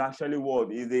 Journals is actually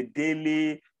what is a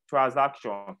daily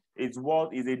transaction. It's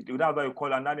what is that's what you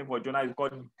call another name for journal is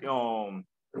called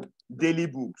daily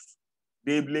books.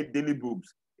 Daily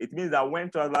books. It means that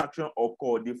when transaction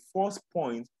occur, the first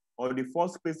point or the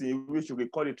first place in which you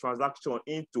record the transaction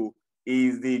into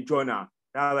is the journal.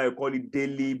 That's why you call it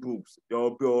daily books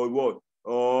or what?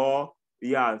 Or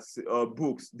yes,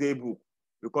 books, day book.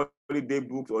 We call it day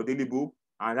books or daily book,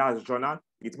 and that's journal.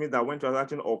 It means that when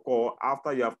transaction occur,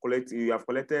 after you have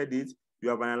collected it, you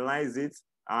have analyzed it,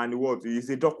 and what is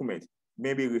a document,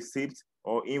 maybe receipt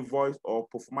or invoice or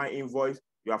performance invoice.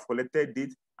 You have collected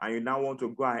it, and you now want to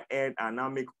go ahead and now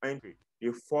make entry.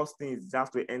 The first thing is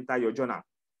just to enter your journal.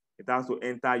 It has to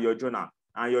enter your journal,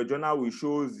 and your journal will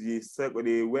show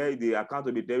where the account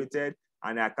will be debited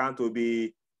and the account will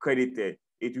be credited.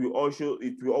 It will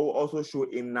also show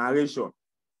a narration.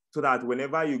 so that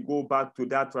whenever you go back to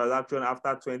that transaction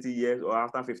after 20 years or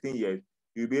after 15 years,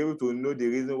 you'll be able to know the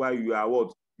reason why you are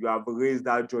what? You have raised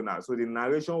that journal. So the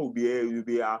narration will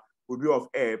be of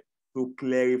help to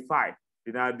clarify,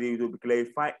 to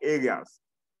clarify areas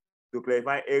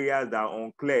that are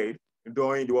unclear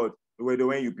during the what?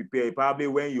 When you prepare. Probably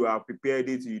when you have prepared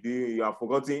it, you have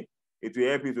forgotten. It will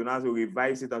help you to now to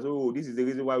revise it and say, oh, this is the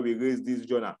reason why we raised this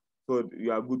journal. So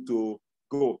you are good to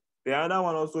go. The other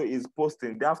one also is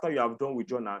posting. After you have done with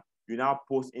journal, you now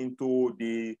post into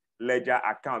the ledger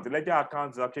account. The ledger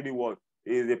account is actually what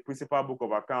is the principal book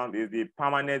of account, is the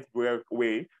permanent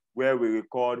way where we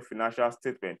record financial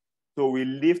statement. So we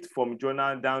lift from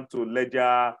journal down to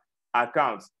ledger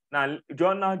accounts. Now,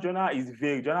 journal is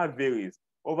vague. Journal varies.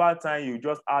 Over time, you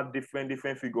just add different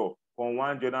figure from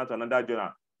one journal to another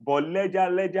journal. But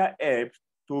ledger helps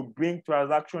to bring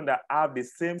transactions that have the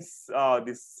same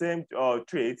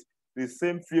traits, the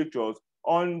same features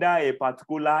under a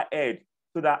particular head,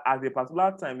 so that at a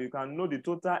particular time you can know the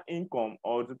total income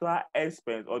or the total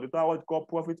expense or the total what you call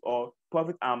profit or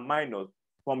profit and minus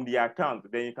from the account.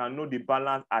 Then you can know the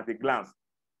balance at a glance.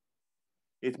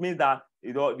 It means that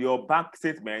your bank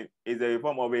statement is a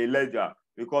form of a ledger,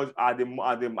 because at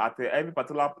every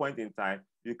particular point in time,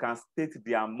 you can state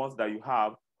the amount that you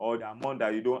have or the amount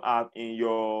that you don't have in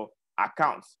your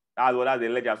accounts. That's the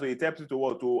ledger. So it helps you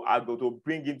to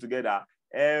bring in together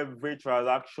every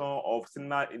transaction of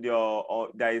similar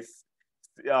that is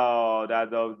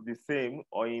the same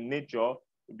or in nature.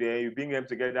 Then you bring them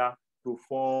together to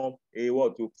form a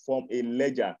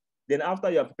ledger. Then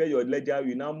after you have prepared your ledger,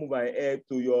 you now move ahead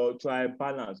to your trial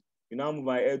balance. So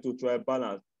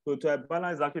trial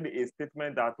balance is actually a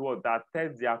statement that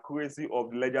tests the accuracy of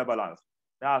the ledger balance.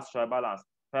 That's trial balance.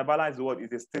 Trial balance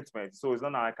is a statement. So it's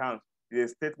not an account.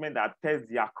 It's a statement that tests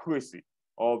the accuracy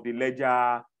of the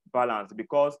ledger balance,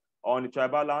 because on the trial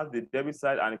balance, the debit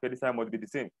side and the credit side must be the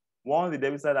same. Once the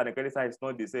debit side and the credit side is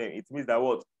not the same, it means that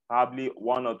probably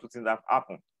one or two things have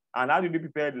happened. And how do we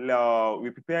prepare?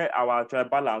 We prepare our trial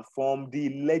balance from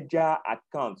the ledger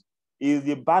account. Is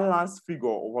the balance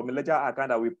figure from the ledger account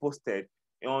that we posted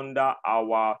under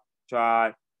our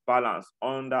trial balance.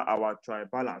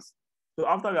 So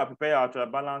after we have prepared our trial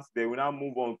balance, then we now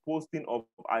move on posting of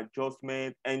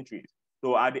adjustment entries.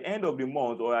 So at the end of the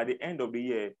month or at the end of the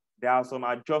year, there are some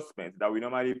adjustments that we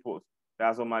normally post.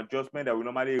 Raise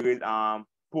and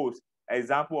post.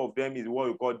 Example of them is what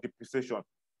we call depreciation.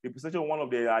 Depreciation is one of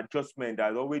the adjustments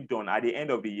that is always done at the end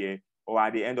of the year or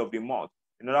at the end of the month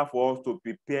in order for us to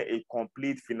prepare a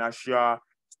complete financial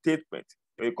statement.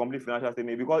 Because what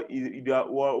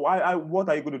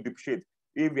are you going to depreciate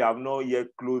if you have not yet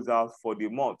closed out for the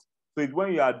month? So it's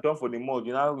when you are done for the month,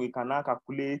 we can now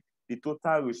calculate the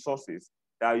total resources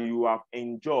that you have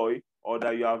enjoyed or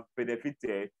that you have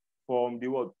benefited from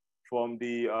the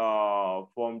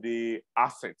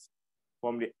assets.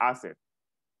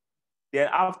 Then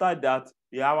after that,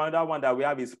 you have another one that we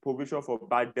have is provision for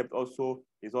bad debt.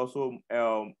 Is also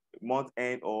month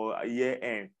end or year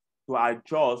end, to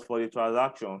adjust for the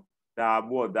transaction that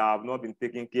have not been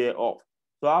taken care of.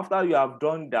 So after you have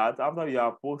done that, after you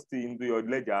have posted into your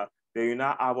ledger, then you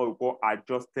now have what we call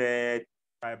adjusted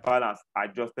trial balance. So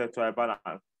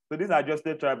this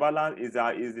adjusted trial balance is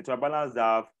the trial balance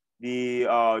that the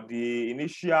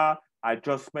initial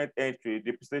adjustment entry,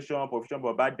 depreciation, provision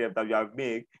for bad debt that you have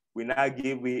made, will now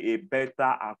give you a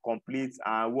better and complete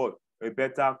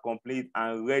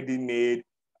and ready-made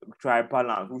trial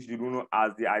balance, which you know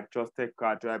as the adjusted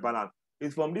trial balance.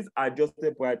 It's from this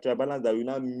adjusted trial balance that we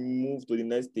now move to the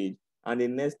next stage. And the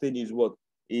next stage is what?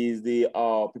 Is the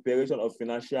preparation of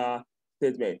financial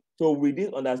statement. So with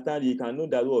this understanding, you can know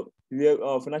that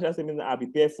financial statements are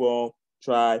prepared for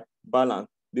trial balance,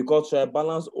 because trial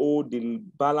balance hold the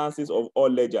balances of all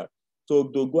ledgers. So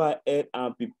to go ahead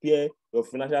and prepare your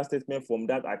financial statement from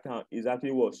that account is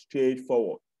actually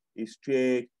straightforward. It's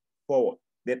straightforward.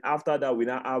 Then after that, we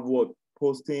now have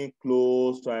posting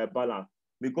close trial balance.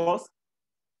 Because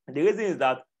the reason is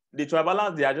that the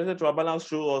adjusted trial balance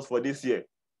shows us for this year.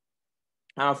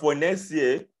 And for next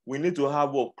year, we need to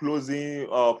have closing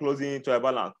trial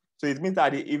balance. So it means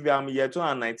that if I'm year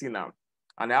 2019 now,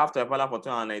 and I have trial balance for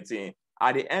 2019,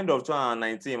 at the end of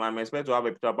 2019, I'm expected to have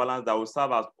a trial balance that will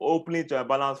serve as opening trial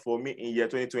balance for me in year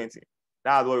 2020.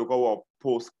 That's what we call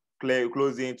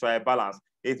post-closing trial balance.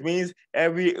 It means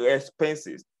every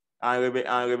expenses and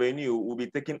revenue will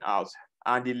be taken out,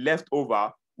 and the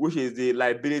leftover, which is the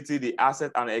liability, the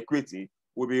asset, and equity,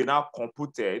 will be now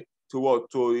computed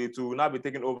it will now be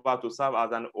taken over to serve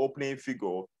as an opening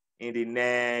figure in the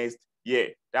next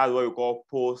year. That's what we call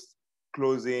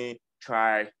post-closing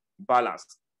trial balance.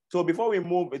 So before we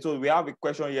move, so we have a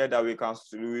question here that we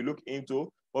look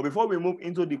into. But before we move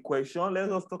into the question,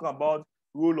 let's just talk about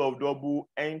rule of double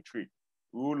entry.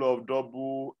 Rule of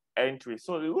double entry.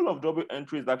 So the rule of double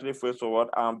entry is actually, first of all,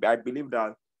 I believe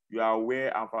that you are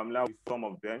aware and familiar with some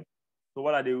of them. So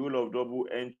what are the rule of double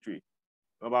entry?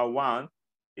 Number one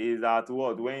is that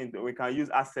what, when we can use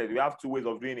assets, we have two ways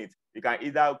of doing it. You can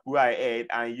either go ahead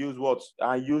and use what,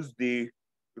 and use the,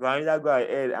 you can either go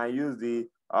ahead and use the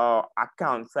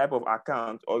account, type of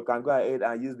account, or you can go ahead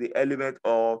and use the element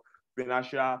of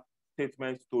financial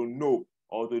statements to know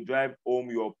or to drive home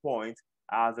your point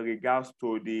as regards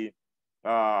to the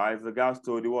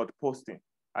what, posting,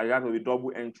 as regards to the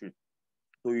double entry.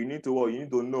 So you need to what, you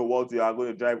need to know what you are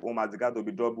going to drive home as regards to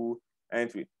the double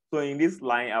entry. So in this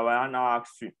line, I will now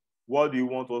ask you, what do you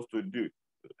want us to do?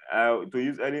 To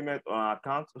use element on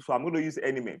account. So I'm going to use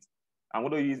element. I'm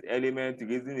going to use element to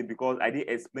reason it because I did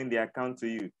explain the account to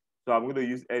you. So I'm going to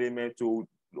use element to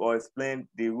or explain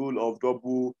the rule of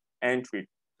double entry.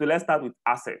 So let's start with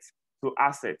assets. So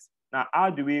assets. Now,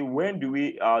 when do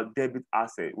we debit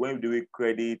asset? When do we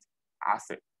credit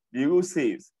asset? The rule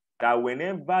says that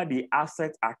whenever the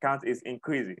asset account is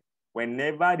increasing,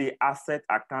 whenever the asset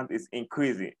account is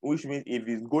increasing, which means if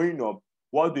it's going up,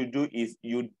 what you do is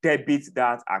you debit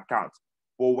that account.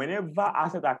 But whenever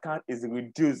asset account is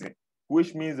reducing,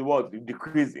 which means what,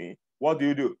 decreasing, what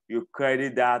do? You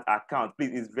credit that account.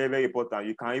 Please, it's very, very important.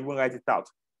 You can even write it out.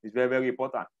 It's very, very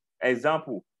important.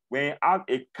 Example, when you have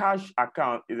a cash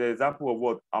account, is an example of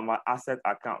what? An asset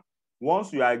account.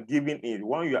 Once you are giving it,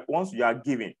 once you are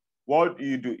giving, what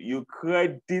do? You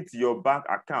credit your bank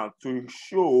account to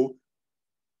show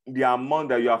the amount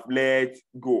that you have let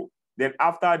go. Then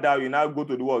after that, you now go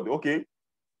to the what? Okay,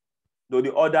 to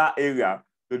the other area,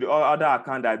 to the other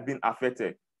account that's been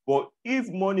affected. But if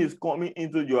money is coming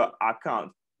into your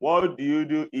account, what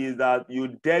do is that you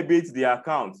debit the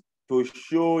account to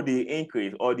show the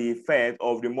increase or the effect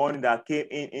of the money that came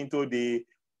into the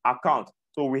account.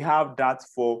 So we have that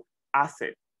for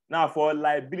asset. Now for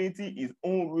liability, its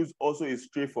own rules also is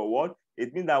straightforward.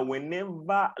 It means that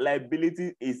whenever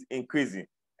liability is increasing,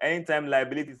 anytime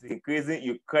liability is increasing,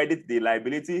 you credit the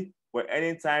liability. But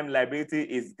anytime liability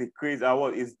is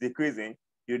decreasing,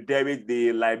 you debit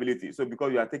the liability. So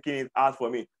because you are taking it out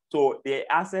from it. So the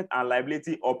asset and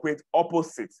liability operate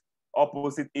opposite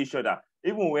each other.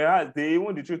 Even whereas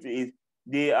the truth is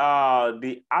the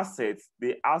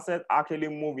asset actually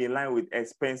move in line with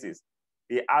expenses.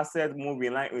 The asset move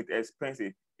in line with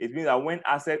expenses. It means that when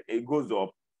asset goes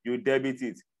up, you debit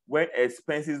it. When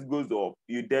expenses goes up,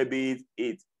 you debit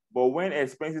it. But when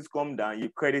expenses come down, you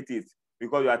credit it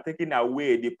because you are taking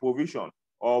away the provision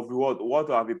of what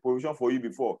have a provision for you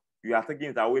before. You are taking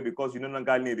it away because you no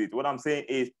longer need it. What I'm saying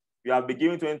is you have been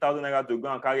given 20,000 naira to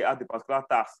go and carry out the particular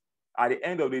task. At the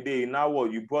end of the day, now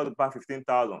what? You brought back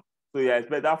 15,000. So you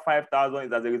expect that 5,000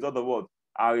 is as a result of what?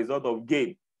 A result of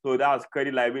gain. So that's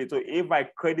credit liability. So if I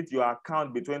credit your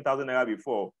account with 20,000 naira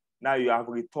before, now you have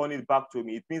returned it back to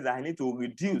me. It means that I need to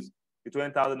reduce the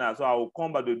 20,000 naira. So I will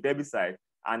come back to the debit side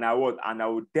and I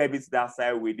will debit that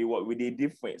side with the what? With the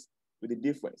difference.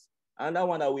 Another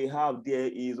one that we have there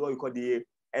is what we call the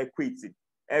equity.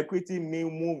 Equity may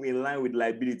move in line with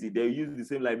liability. They use the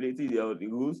same liability, the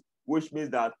rules, which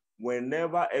means that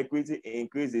whenever equity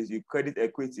increases, you credit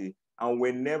equity. And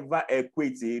whenever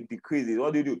equity decreases,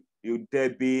 what do? You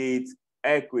debit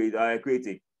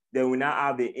equity. Then we now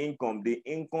have the income. The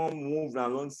income moves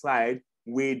alongside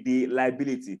with the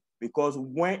liability because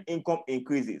when income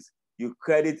increases, you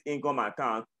credit income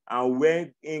account, and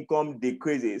when income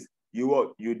decreases,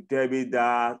 you debit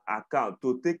that account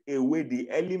to take away the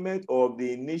element of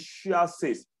the initial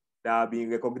sales that have been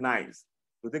recognized.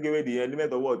 To take away the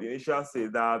element of what? The initial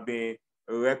sales that have been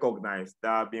recognized.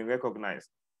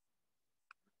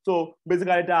 So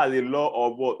basically, that is the law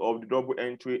of what? Of the double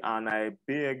entry, and I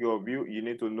beg your view, you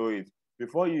need to know it.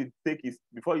 Before you step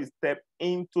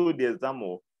into the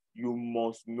exam, you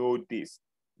must know this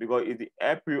because it will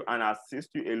help you and assist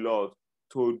you a lot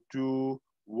to do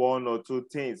one or two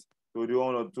things. So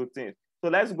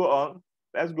let's go on.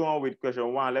 Let's go on with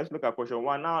question one. Let's look at question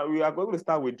one. Now we are going to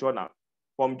start with journal.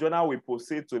 From journal, we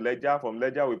proceed to ledger. From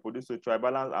ledger, we produce a trial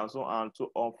balance and so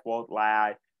on forth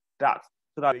like that.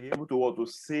 So that you're able to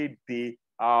see the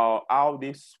how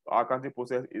this accounting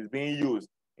process is being used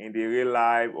in the real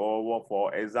life or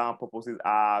for exam purposes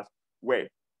as well.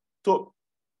 So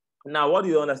now what do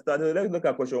you understand? Let's look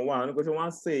at question one. Question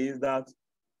one says that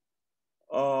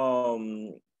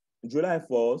July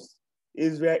 1st,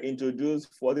 Israel introduced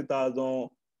 40,000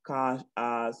 cash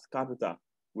as capital.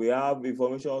 We have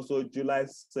information also July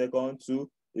 2nd to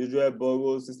Israel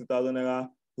borrowed 60,000 naira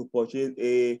to purchase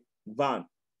a van.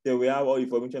 So we have all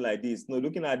information like this. Now,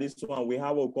 looking at this one, we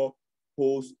have what we call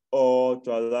post or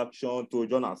transaction to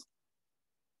journals.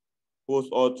 Post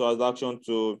or transaction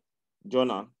to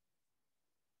journal.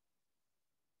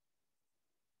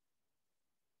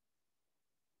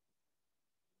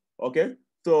 Okay,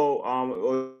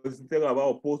 so thinking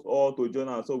about post or to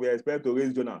journal. So we expect to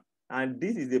raise journal, and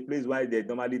this is the place where they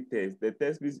normally test. They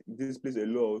test this place a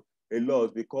lot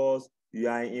because you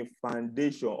are in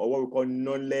foundation or what we call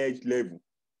knowledge level.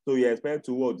 So you expect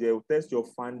to what? They will test your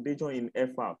foundation in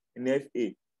FR, in FA.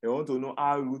 They want to know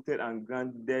how rooted and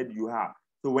grounded you are.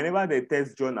 So whenever they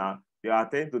test journal, they are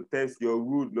trying to test your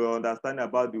root, your understanding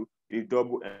about the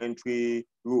double entry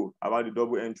rule, about the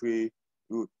double entry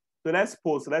rule. So let's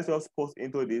post. Let's just post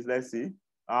into this. Let's see.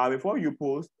 Before you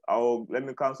post, let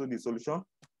me cancel the solution.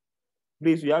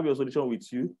 Please, you have your solution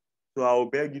with you. So I will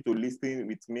beg you to listen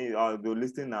with me, to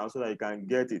listen now so that you can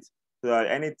get it. So that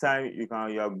anytime you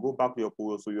go back to your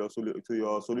post, to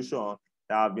your solution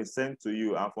that have been sent to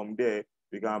you, and from there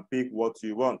you can pick what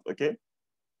you want. Okay.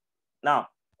 Now,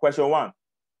 question one.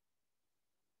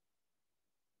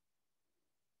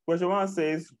 Question one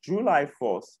says July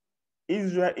 1st,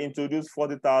 Israel introduced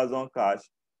 40,000 cash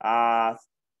as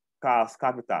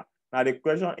capital. Now the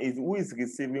question is, who is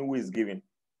receiving, who is giving?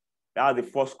 That's the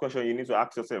first question you need to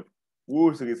ask yourself.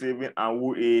 Who is receiving and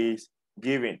who is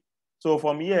giving? So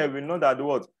from here, we know that the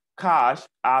word cash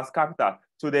as capital.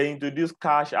 So they introduce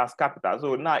cash as capital.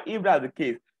 So now, if that's the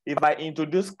case, if I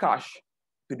introduce cash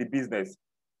to the business,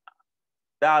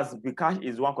 that's the cash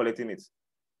is one collecting it.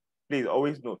 Please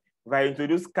always know. If I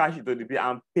introduce cash into the business,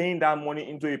 I'm paying that money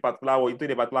into a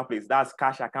particular place. That's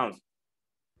cash account.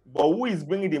 But who is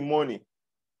bringing the money?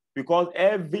 Because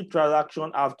every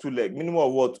transaction have two legs. Minimum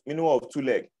of what? Minimum of two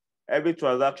legs. Every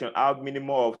transaction have minimum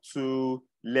of two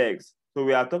legs. So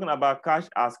we are talking about cash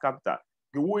as capital.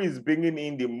 Who is bringing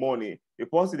in the money?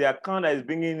 Because the account that is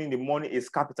bringing in the money is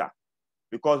capital.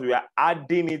 Because we are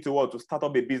adding it to what? To start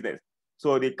up a business.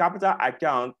 So the capital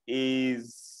account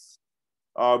is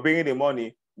bringing the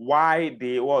money. Why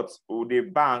the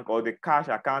bank or the cash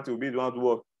account will be the one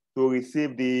to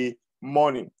receive the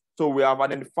money. So we have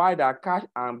identified that cash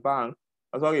and bank,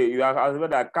 you have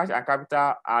identified that cash and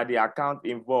capital are the account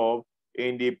involved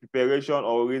in the preparation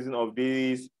or raising of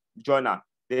this journal.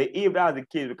 Then if that's the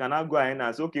case, we can now go ahead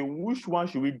and say, okay, which one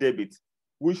should we debit?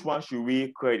 Which one should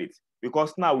we credit?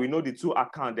 Because now we know the two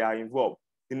accounts that are involved.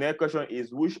 The next question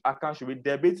is, which account should we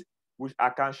debit? Which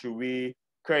account should we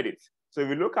credit? So if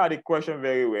you look at the question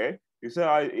very well, you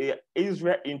say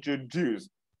Israel introduced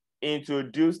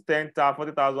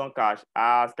 40,000 cash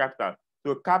as capital.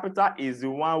 So capital is the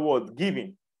one word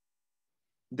giving.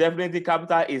 Definitely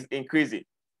capital is increasing.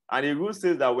 And the rule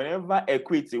says that whenever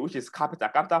equity, which is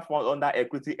capital falls under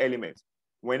equity element.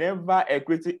 Whenever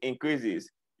equity increases,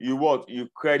 you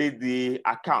credit the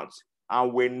account.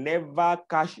 And whenever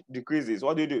cash decreases,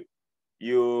 what do?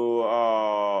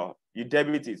 You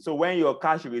debit it. So when your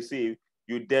cash receive,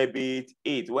 you debit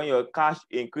it. When your cash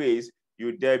increase,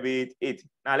 you debit it.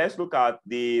 Now let's look at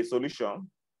the solution.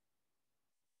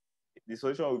 The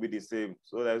solution will be the same.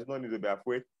 So there's no need to be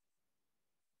afraid.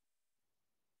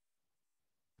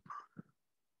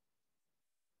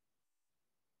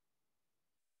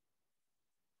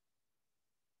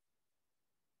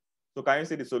 So can you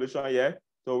see the solution here?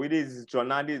 So with this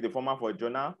journal, this is the format for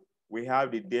journal. We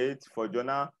have the date for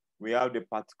journal. We have the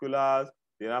particulars.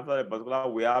 Then after the particular,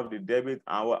 we have the debit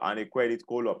and the credit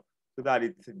column. So that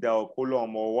it's the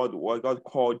column or what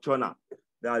called journal.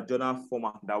 The journal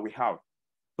format that we have.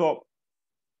 So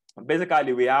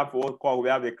basically, we have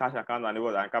the cash account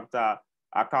and capital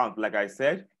account. Like I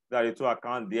said, there are the two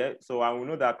accounts there. So and we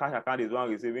know that cash account is one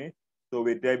receiving. So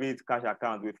we debit cash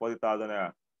account with 40,000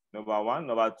 naira. Number one.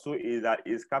 Number two is that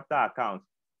is capital account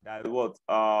that is what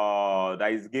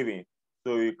that is giving.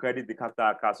 So you credit the capital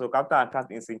account. So capital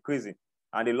account is increasing.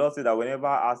 And the law says that whenever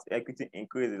as equity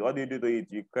increases, what do you do to it?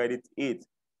 You credit it.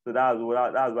 So that's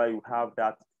why you have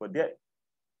that for there.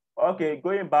 Okay,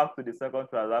 going back to the second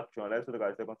transaction, let's look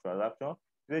at the second transaction.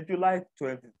 The July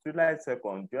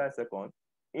 2nd,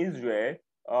 Israel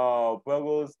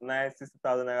borrows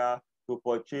 960,000 naira to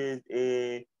purchase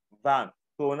a van.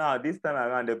 So now this time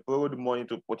around, they borrowed money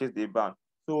to purchase the van.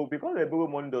 So because they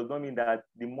borrowed money does not mean that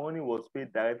the money was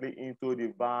paid directly into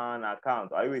the van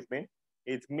account. Are you with me?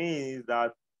 It means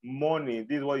that money,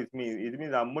 this is what it means. It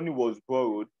means that money was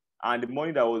borrowed and the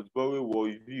money that was borrowed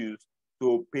was used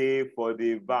to pay for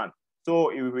the van. So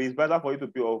it's better for you to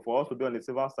pay or for us to be on the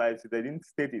safer side. Since they didn't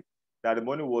state it that the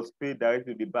money was paid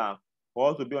directly to the bank.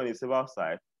 For us to be on the safer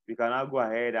side, we can now go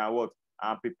ahead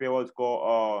and prepare what's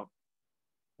called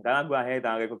Can I go ahead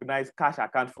and recognize cash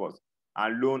account first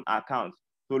and loan account?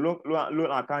 So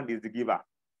loan account is the giver.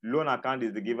 Loan account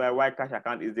is the giver, while cash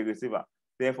account is the receiver.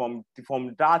 Then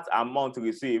from that amount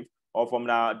received or from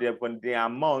the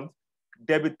amount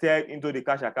debited into the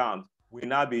cash account will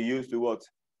now be used to what?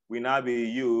 Will now be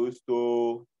used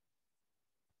to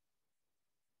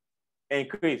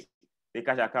increase the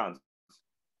cash account.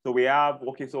 So we have,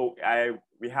 okay, so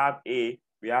we have A,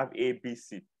 B,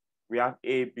 C. We have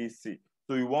A, B, C.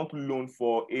 So you want to loan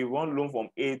from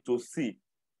A to C,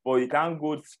 but you can't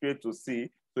go straight to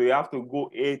C. So you have to go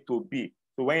A to B.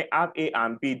 So when you have A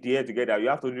and B there together, you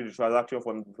have to do the transaction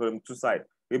from two sides.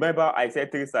 Remember, I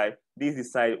said three sides. This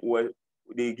is side where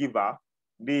the giver,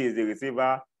 this is the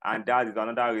receiver, and that is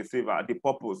another receiver, the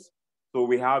purpose. So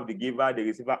we have the giver, the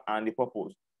receiver, and the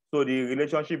purpose. So the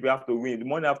relationship we have to win, the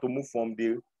money have to move from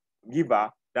the giver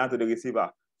down to the receiver.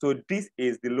 So this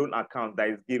is the loan account that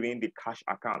is giving the cash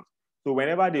account. So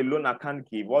whenever the loan account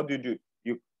give, what do?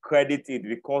 You credit it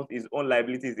because its own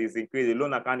liabilities is increased. The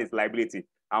loan account is liability.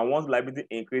 And once liability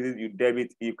increases, you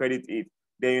credit it.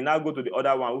 Then you now go to the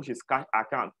other one, which is cash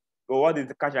account. So what is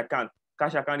the cash account?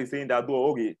 Cash account is saying that,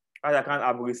 oh, okay, cash account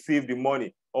have received the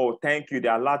money. Oh, thank you.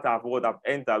 The alert have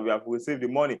entered. We have received the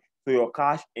money. So your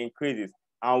cash increases.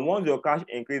 And once your cash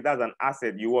increases, that's an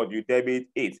asset. You debit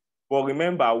it. But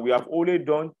remember, we have only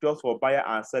done just for buyer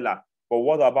and seller. But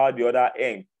what about the other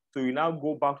end? So you now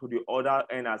go back to the other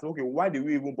end and say, okay, why did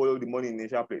we even borrow the money in the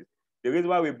initial place? The reason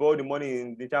why we borrow the money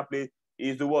in the initial place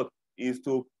is to what? Is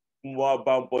to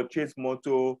purchase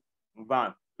motor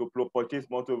van. To purchase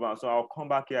motor van. So I'll come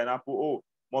back here and I'll put, oh,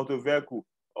 motor vehicle.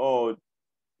 Oh,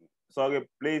 sorry,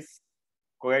 please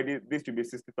correct it. This should be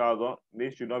 60,000.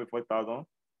 This should not be 40,000.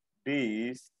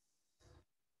 This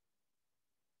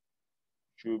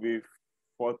should be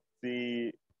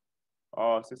 40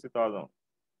 or 60,000.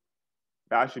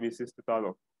 That should be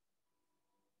 60,000.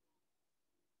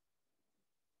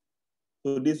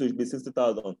 So this should be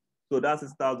 60,000. So that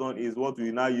 60,000 is what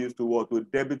we now use to what? To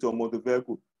debit your motor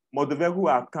vehicle. Motor vehicle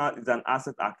account is an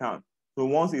asset account. So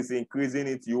once it's increasing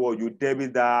it, you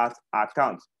debit that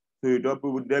account. So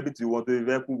you debit your motor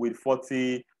vehicle with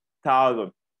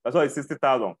 40,000. That's why it's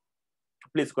 60,000.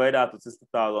 Please correct that to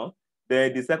 60,000.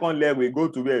 Then the second leg we go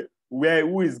to where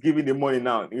who is giving the money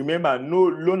now? Remember, no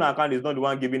loan account is not the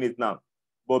one giving it now.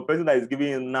 But the person that is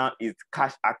giving it now is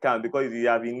cash account because he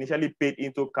has initially paid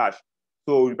into cash.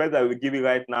 So the person that we give it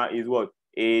right now is what?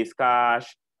 Is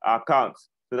cash account.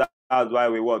 So that's why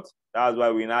we what? That's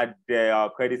why we now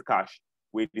credit cash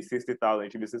with the 60,000.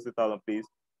 It should be 60,000, please.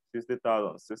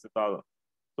 60,000, 60,000.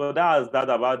 So that's that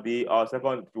about the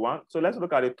second one. So let's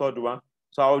look at the third one.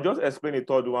 So I'll just explain the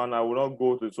third one. I will not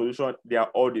go to the solution. They are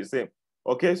all the same.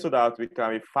 Okay, so that we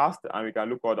can be fast and we can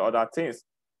look at the other things.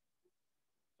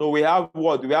 So we have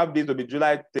what? We have this to be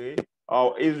July 3.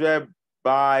 Israel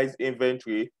buys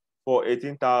inventory for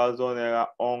 18,000 naira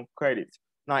on credit.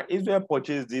 Now, Israel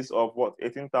purchased this of what?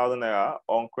 18,000 naira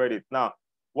on credit. Now,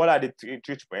 what are the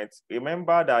treatments?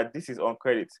 Remember that this is on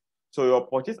credit. So your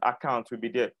purchase account will be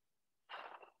there.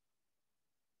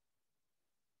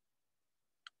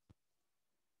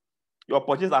 Your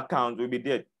purchase account will be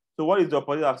there. So what is your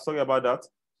purchase account? Sorry about that.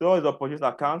 So what is your purchase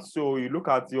account? So you look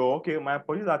at okay, my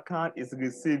purchase account is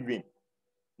receiving.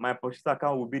 My purchase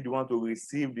account will be the one to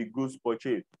receive the goods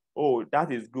purchased. Oh,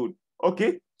 that is good.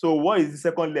 Okay, so what is the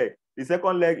second leg? The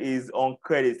second leg is on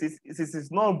credit. Since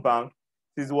it's not bank,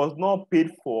 since it was not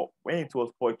paid for when it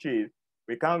was purchased,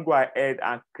 we can't go ahead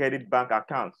and credit bank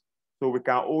accounts. So we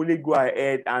can only go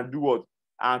ahead and do what?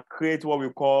 And create what we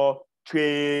call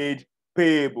trade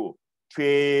payable.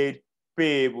 Trade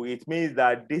payable. It means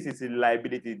that this is a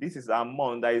liability. This is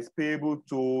amount that is payable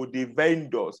to the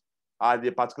vendors at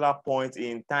a particular point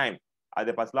in time. At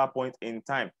a particular point in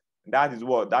time. That is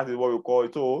what we call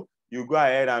it. So you go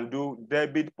ahead and do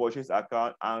debit purchase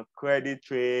account and credit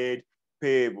trade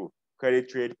payable. Credit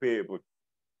trade payable.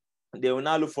 They will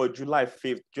now look for July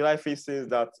 5th. July 5th says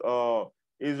that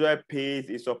Israel pays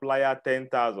its supplier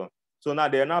 10,000. So now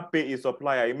they are not paying its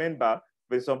supplier. Remember,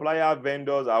 the supplier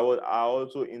vendors are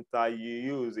also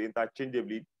used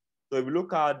interchangeably. So if you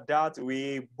look at that,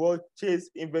 we purchase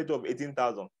inventory of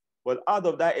 18,000. But out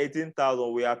of that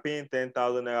 18,000, we are paying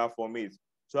 10,000 naira for it.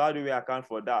 So how do we account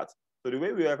for that? So the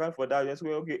way we account for that, just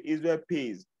go, okay, Israel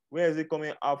pays. Where is it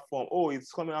coming out from? Oh,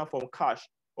 it's coming out from cash.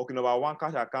 Okay, number one,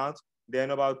 cash account. Then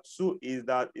number two is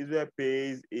that Israel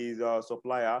pays is a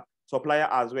supplier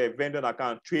as well, vendor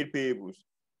account, trade payables.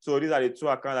 So these are the two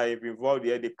accounts that are involved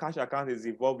here. The cash account is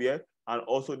involved here, and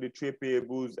also the trade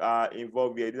payables are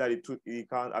involved here. These are the two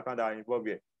accounts that are involved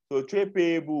here. So trade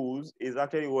payables is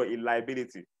actually what a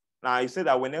liability. Now, you say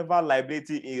that whenever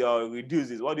liability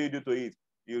reduces, what do you do to it?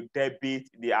 You debit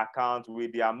the account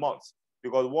with the amount.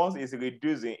 Because once it's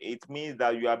reducing, it means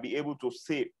that you will be able to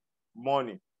save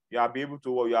money. You are be able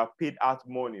to, you have paid out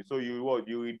money. So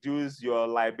you reduce your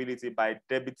liability by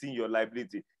debiting your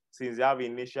liability since you have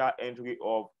initial entry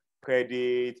of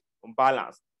credit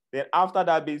balance. Then after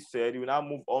that being said, you will now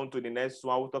move on to the next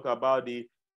one. We'll talk about the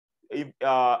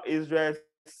Israel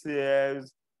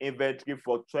sales inventory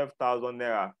for 12,000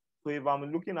 naira. So if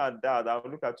I'm looking at that, I'll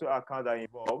look at two accounts that are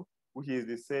involved, which is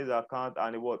the sales account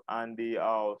and the what and the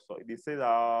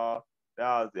sales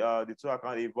the two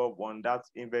accounts involved on that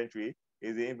inventory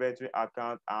is the inventory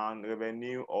account and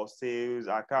revenue or sales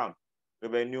account.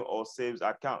 Revenue or sales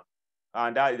account.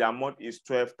 And that the amount is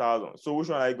 12,000. So which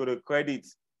one are you going to credit?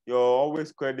 You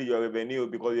always credit your revenue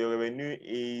because your revenue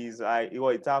is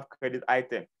it's a credit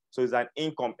item. So it's an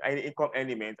income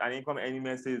element. An income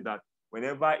element says that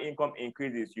whenever income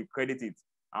increases, you credit it.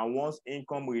 And once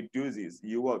income reduces,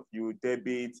 you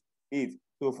debit it.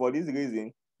 So for this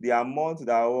reason, the amount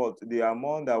that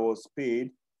was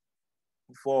paid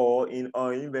for in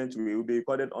our inventory will be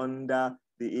recorded under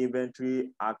the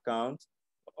inventory account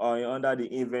or under the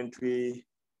inventory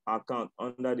account.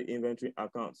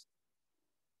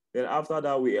 Then after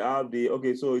that, we have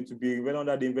so it will be given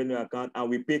under the inventory account and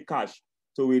we pay cash.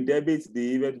 So we debit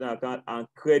the inventory account and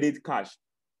credit cash.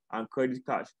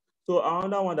 So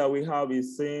another one that we have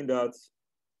is saying that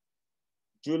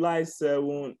July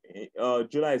 7,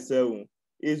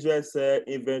 Israel sell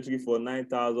inventory for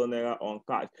 9,000 naira on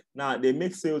cash. Now they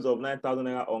make sales of 9,000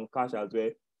 naira on cash as well.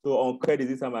 So on credit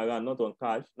this time around, not on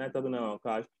cash, 9,000 naira on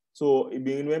cash. So if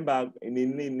you remember in the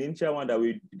initial one that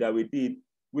we did,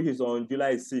 which is on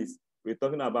July 6th, we're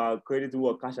talking about credit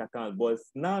or cash account. But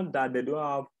now that they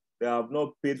have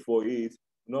not paid for it,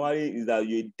 normally is that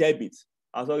you debit.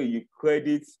 You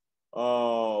credit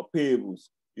payables.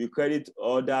 You credit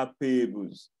other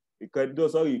payables. You credit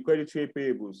trade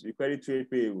payables. You credit trade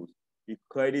payables.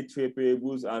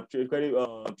 And trade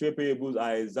payables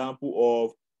are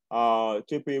example of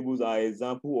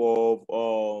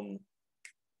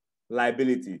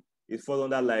liability. It falls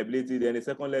under liability. Then the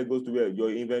second leg goes to where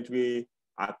your inventory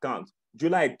account.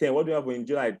 July 10. What do we have in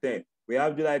July 10? We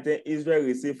have July 10. Israel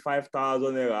received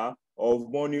 5,000 naira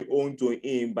of money owed to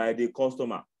him by the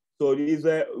customer. So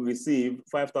Israel received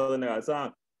 5,000 naira.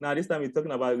 So now this time we're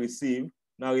talking about receive.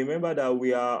 Now remember that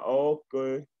we are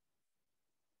okay.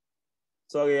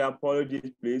 Sorry,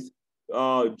 apologies, please.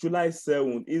 July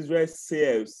 7th, Israel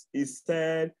sells. He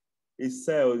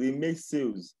makes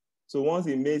sales. So once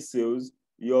he makes sales,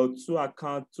 your two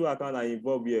accounts are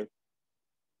involved here.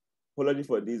 Apology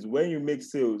for this. When you make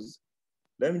sales,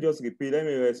 let me just repeat. Let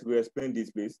me explain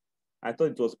this, please. I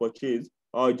thought it was purchased.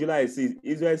 July 6th,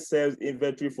 Israel sells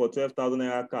inventory for 12,000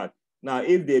 naira card. Now,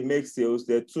 if they make sales,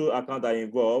 the two accounts are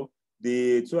involved.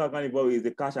 The two accounts involved is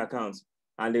the cash account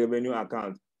and the revenue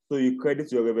account. So you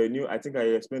credit your revenue. I think I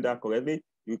explained that correctly.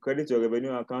 You credit your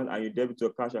revenue account and you debit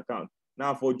your cash account.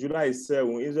 Now, for July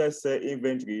 7th, Israel sells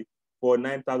inventory for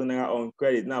 9,000 naira on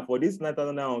credit. Now, for this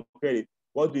 9,000 naira on credit,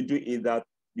 what you do is that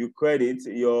you credit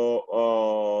your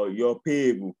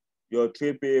payable, your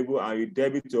trade payable, and you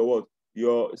debit your what?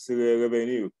 Your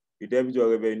revenue. You debit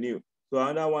your revenue. So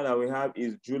another one that we have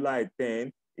is July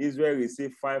 10. Israel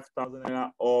received 5,000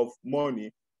 naira of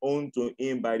money owed to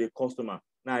him by the customer.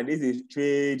 Now, this is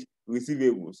trade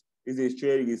receivables. It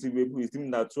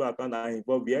means that two accounts are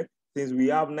involved here. Since we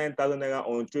have 9,000 naira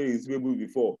on trade receivables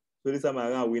before, so this time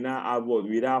around, we now have what?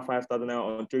 We now have 5,000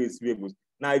 naira on trade receivables.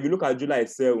 Now, if you look at July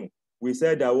 7, we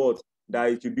said that what? That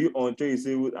it should be on trade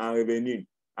receivables and revenue.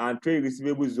 And trade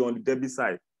receivables is on the debit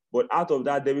side. But out of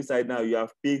that debit side now, you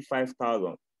have paid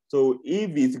 5,000. So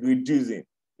if it's reducing,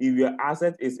 if your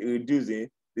asset is reducing,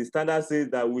 the standard says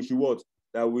that we should what?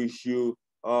 That we should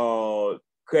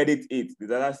credit it. The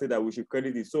standard says that we should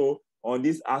credit it. So on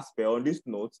this aspect, on this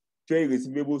note, trade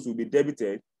receivables will be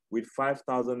debited with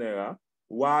 5,000 naira.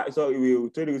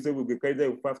 Trade receivables will be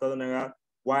credited with 5,000 naira,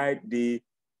 while the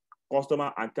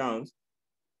customer account,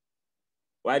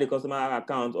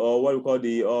 or what we call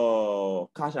the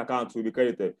cash account will be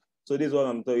credited. So this is what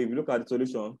I'm talking. If you look at the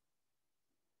solution,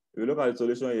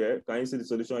 here, can you see the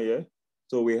solution here?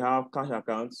 So we have cash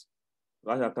account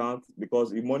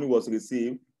because the money was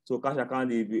received. So cash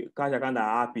account are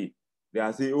happy. They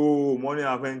are saying, oh, money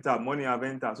have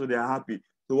entered. So they are happy.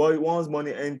 So once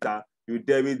money enter, you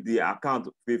debit the account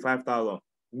with 5,000.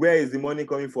 Where is the money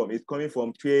coming from? It's coming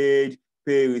from trade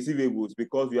pay receivables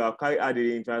because we have carried out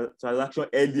the transaction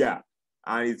earlier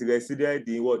and it's resided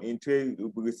in trade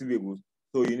receivables.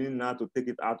 So you need now to take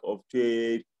it out of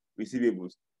trade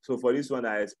receivables. So for this one,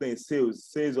 I explained sales.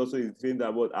 Sales also is trained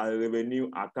about as revenue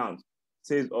account.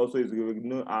 Sales also is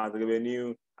known as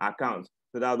revenue account.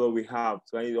 So that's what we have.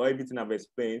 So everything I've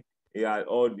explained, they are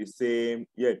all the same.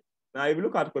 Yeah. Now, if you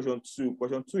look at question two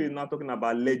is now talking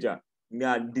about ledger. They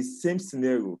are the same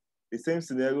scenario. The same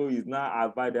scenario is now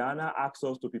about the HANA asks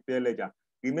us to prepare ledger.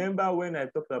 Remember when I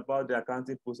talked about the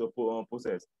accounting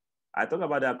process? I talked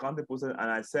about the accounting process and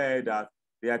I said that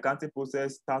the accounting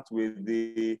process starts with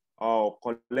the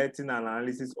collecting and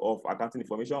analysis of accounting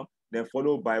information, then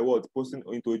followed by what? Posting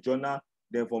into a journal,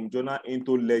 then from journal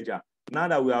into ledger. Now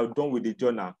that we are done with the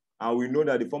journal, and we know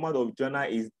that the format of journal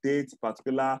is date,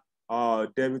 particular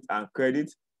debit and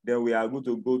credit, then we are going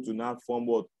to go to now form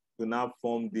what? To now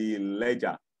form the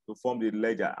ledger, to form the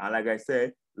ledger. And like I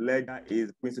said, ledger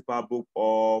is principal book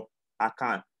of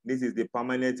account. This is the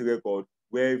permanent record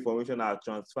where information are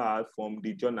transferred from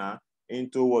the journal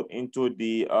into what? Into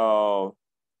the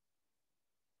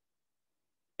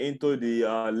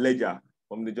ledger,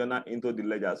 from the journal into the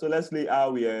ledger. So let's see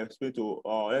how we explain to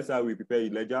let's see how we prepare the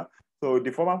ledger. So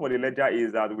the format for the ledger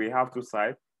is that we have two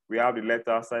sides. We have the left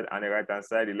hand side and the right hand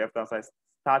side. The left hand side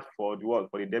start for the what?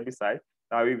 For the debit side.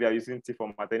 Now if we are using T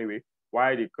format anyway,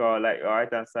 while the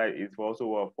right hand side is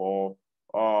also for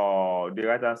the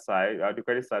right hand side, the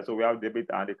credit side. So we have debit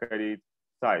and the credit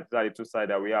side. Those are the two sides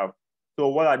that we have. So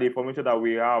what are the information that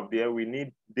we have there? We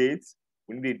need dates.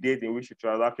 We need the date in which the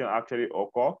transaction actually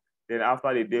occur. Then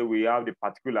after the date, we have the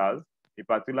particulars. The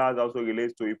particulars also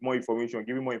relates to if more information,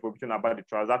 giving more information about the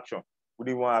transaction. We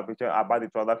need more information about the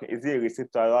transaction. Is it a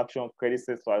receipt transaction, credit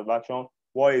sales transaction?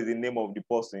 What is the name of the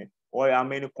person? Or how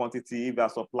many quantity, if they are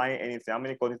supplying anything, how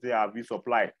many quantity have you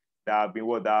supplied that have been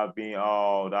that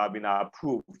have been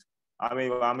approved? How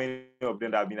many of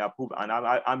them that have been approved, and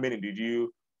how many did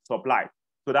you supply?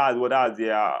 So that's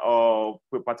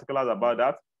the particulars about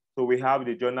that. So we have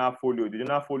the journal folio. The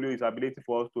journal folio is ability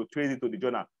for us to trace it to the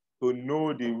journal, to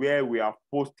know where we have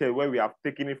posted, where we have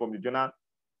taken it from the journal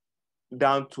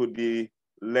down to the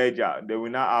ledger. Then we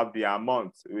now have the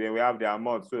amount. Then we have the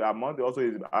amount. So the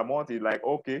amount is like,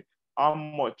 okay, how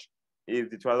much is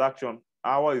the transaction?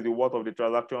 How is the worth of the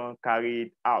transaction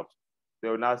carried out? They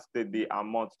will now state the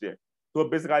amount there. So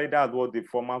basically, that's what the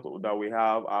format that we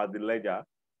have at the ledger.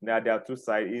 Now there are two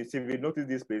sides. If you notice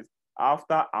this place,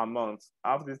 after amount,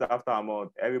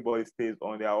 everybody stays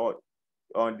on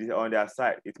their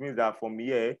side. It means that from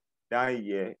here down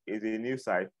here is a new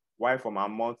side, while from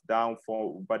amount down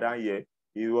here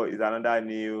is another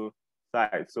new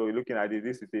side. So looking at it,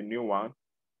 this is a new one.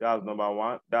 That's number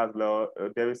one. That's the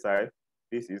debit side.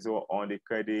 This is on the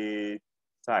credit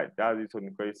side. That's it on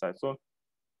the credit side. So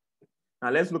now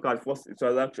let's look at first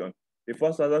transaction. The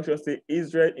first transaction says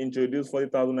Israel introduced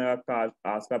 40,000 naira cash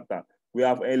as capital. We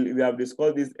have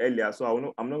discussed this earlier,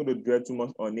 so I'm not going to dwell too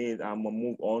much on it. I'm going to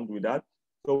move on with that.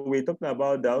 So we're talking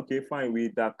about that, okay, fine,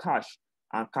 with the cash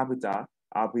and capital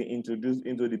have been introduced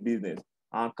into the business.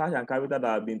 And cash and capital that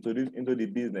have been introduced into the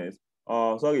business,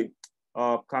 cash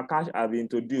have been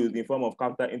introduced in form of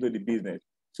capital into the business.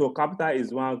 So capital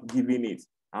is one giving it.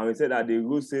 And we said that the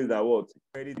rule says that what?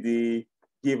 Credit the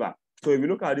giver. So if you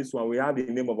look at this one, we have the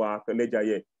name of our ledger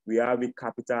here. We have a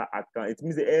capital account. It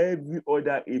means every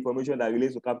other information that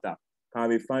relates to capital can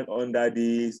be found under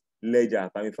this ledger.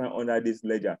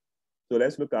 So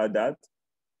let's look at that.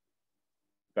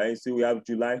 Can you see we have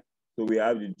July? So we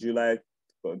have the July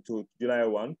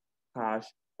 1 cash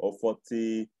of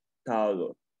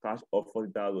 40,000.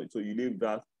 So you leave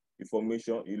that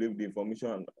information. You leave the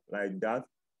information like that.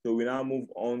 So we now move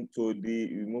on to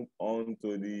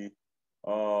the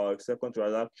second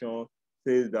transaction.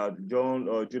 Says that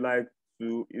July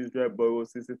 2, Israel borrowed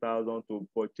 60,000 to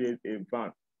purchase a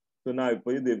van. So now, if you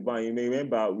purchase the van, you may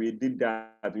remember we did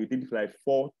that. We did like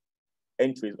 4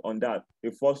 entries on that.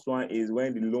 The first one is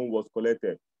when the loan was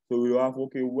collected. So we have,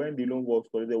 okay, when the loan was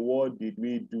collected, what did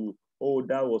we do? Oh,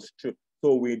 that was true.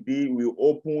 So we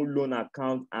open loan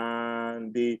account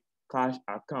and the cash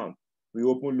account. We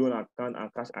open loan account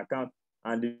and cash account,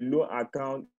 and the loan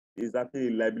account is actually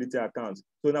a liability account.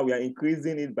 So now we are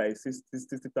increasing it by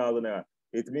 60,000 naira.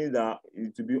 It means that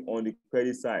it will be on the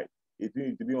credit side. It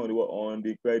means to be on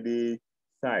the credit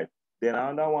side. Then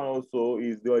another one also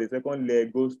is the second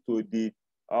leg goes to the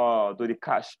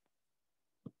cash.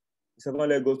 The second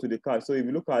leg goes to the cash. So if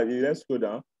you look at it, let's go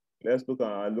down. Let's look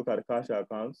at the cash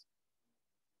accounts.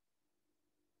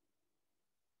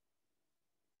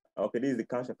 Okay, this is the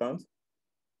cash account.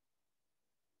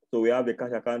 So we have the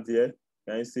cash account here.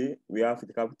 Can you see? We have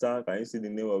the capital. Can you see the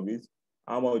name of it?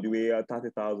 How much do we have?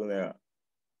 30,000 naira.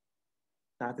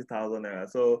 30,000 naira.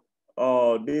 So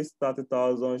this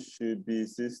 30,000 should be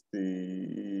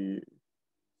 60.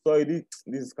 Sorry, this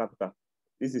is capital.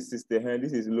 This is 60.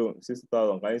 This is loan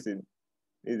 60,000. Can you see?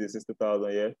 This is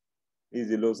 60,000. Yeah, this is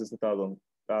the loan 60,000.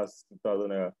 That's 60,000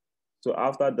 naira. So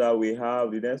after that, we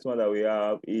have the next one that we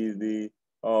have is the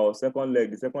second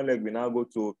leg. The second leg we now go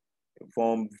to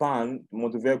from van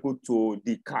motor vehicle to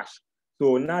the cash.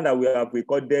 So now that we have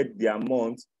recorded the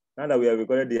amount,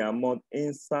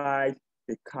 inside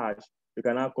the cash, you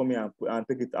can now come in and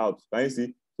take it out. Can you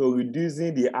see? So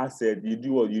reducing the asset, you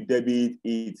do what? You debit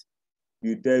it.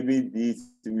 You debit it.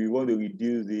 We want to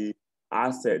reduce the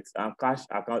assets, and cash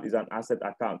account is an asset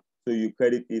account. So you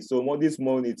credit it. So this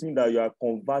money, it means that you are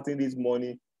converting this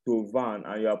money to van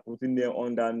and you are putting them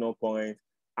under non-current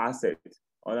assets,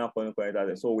 under current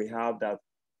assets. So we have that.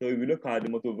 So if you look at the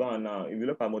motor van now, if you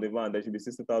look at motor van, there should be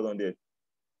 60,000 there.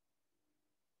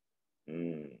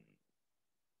 Can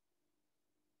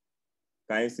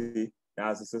you see?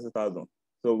 That's 60,000.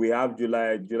 So we have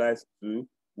July 2.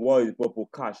 What is the purpose?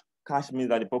 Cash. Cash means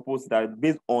that the purpose that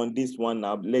based on this one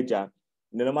now, ledger,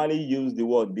 they normally use the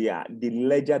word the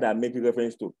ledger that make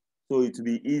reference to. So it will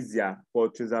be easier for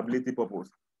traceability purpose.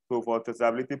 So for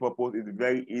traceability purpose, it's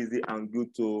very easy and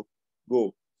good to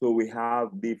go. So we have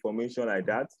the information like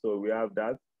that. So we have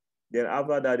that. Then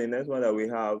after that, the next one that we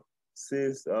have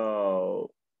says the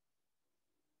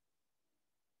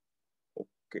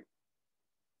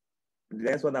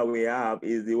next one that we have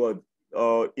is the what?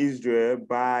 Israel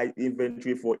buy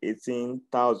inventory for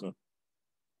 18,000.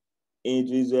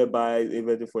 Israel buys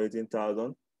inventory for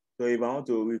 18,000. So if I want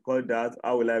to record that,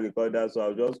 how will I record that? So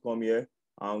I'll just come here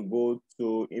and go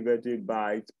to inventory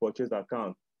by purchase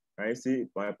account. Can you see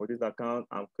my purchase account?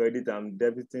 I'm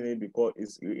debiting it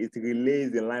because it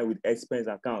relays in line with expense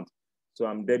account. So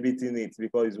I'm debiting it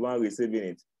because it's one receiving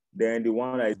it. Then the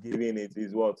one that is giving it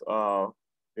is what?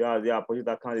 Purchase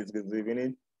account is receiving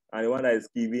it. And the one that is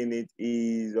giving it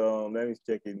is, let me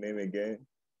check his name again.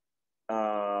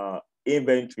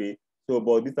 Inventory. So,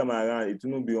 but this time around, it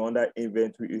will not be under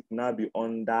inventory. It will now be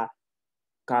under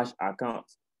cash account.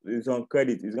 It's on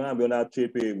credit. It's going to be under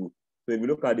trade payable. So, if you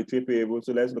look at the trade payable,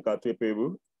 so let's look at trade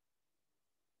payable.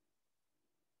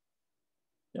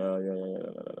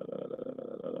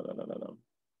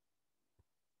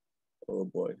 Oh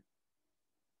boy.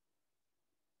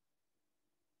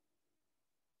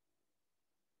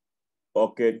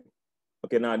 Okay.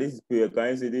 Okay, now this is payable. Can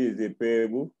you see this is a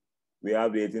payable? We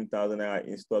have the 18,000 naira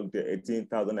in stock there,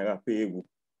 18,000 naira payable,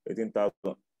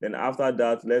 18,000. Then after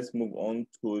that, let's move on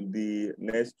to the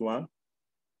next one.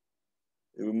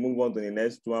 If we move on to the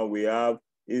next one, we have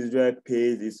Israel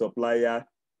pays its supplier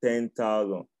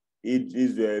 10,000.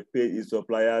 Israel pays its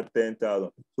supplier 10,000.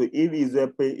 So if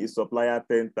Israel pays its supplier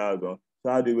 10,000, so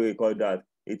how do we record that?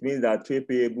 It means that trade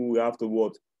payable we have to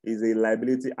what is a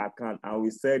liability account. And we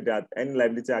said that any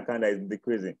liability account that is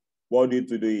decreasing, what do you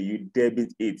do? You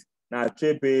debit it. Now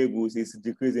trade payables is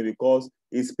decreasing because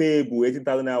it's payable.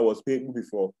 18,000 naira was payable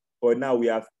before, but now we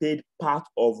have paid part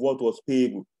of what was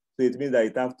payable. So it means that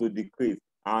it has to decrease.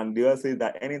 And they also say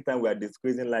that anytime we are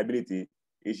decreasing liability,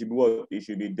 it should be what? It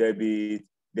should be debit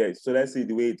debt. So let's see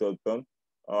the way it was done.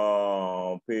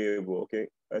 Payable. Okay,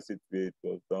 let's see the way it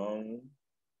was done.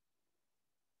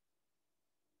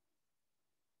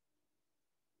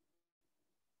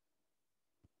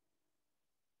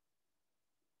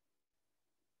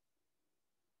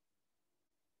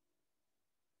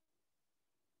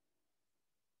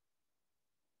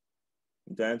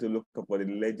 I'm trying to look up for the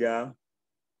ledger.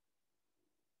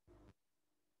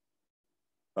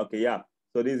 Okay, yeah.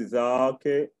 So this is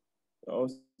okay. Oh,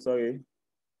 sorry.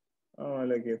 I'm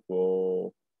looking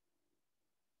for,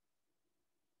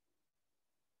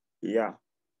 yeah,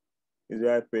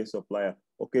 Israel pay supplier.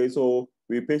 Okay, so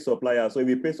we pay supplier. So if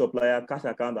we pay supplier, cash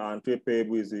account and trade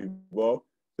payable is involved.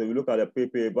 So if you look at the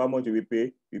payable, how much do we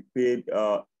pay? We paid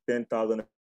 10,000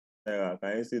 naira.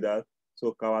 Can you see that?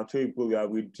 So our trade payable, we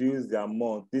have reduced the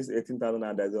amount. This 18,000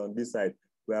 naira that's on this side,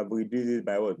 we have reduced it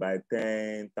by what? By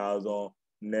 10,000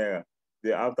 naira.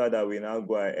 Then after that, we now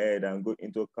go ahead and go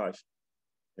into cash.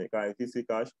 Can you see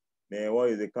cash? Then what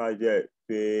is the cash there?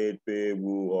 Paid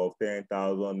payable of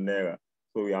 10,000 naira.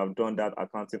 So we have done that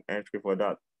accounting entry for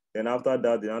that. Then after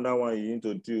that, the other one you need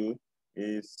to do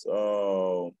is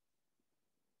so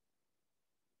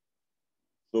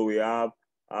we have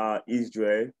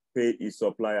Israel pay its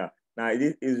supplier. Now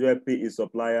this Israel pay its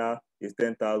supplier is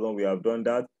 10,000. We have done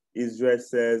that. Israel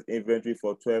sells inventory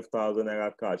for 12,000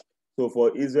 naira cash. So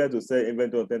for Israel to sell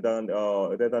inventory of 10,000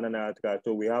 naira cash,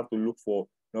 so we have to look for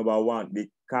number one, the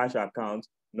cash account.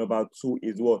 Number two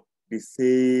is what? The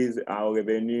sales and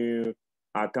revenue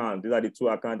account. These are the two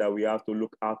accounts that we have to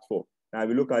look out for. Now, if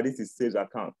you look at this, is sales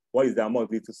account. What is the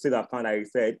amount? The sales account I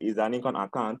said is an income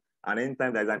account. And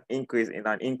anytime there's an increase in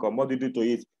an income, what do you do to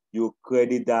it? You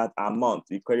credit that amount.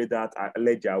 You credit that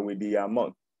ledger with the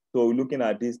amount. So looking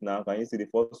at this now, can you see the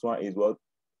first one is what?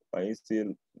 Can you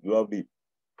see? Lovely,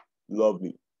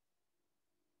 lovely.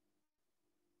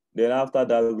 Then after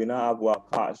that, we now have our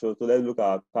cash. So let's look at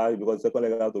our cash because second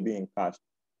leg has to be in cash.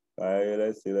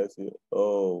 Let's see.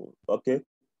 Oh, okay.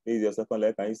 This is your second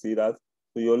leg. Can you see that?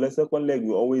 So your second leg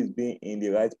will always be in the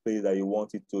right place that you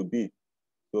want it to be.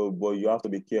 So, but you have to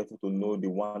be careful to know the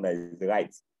one that is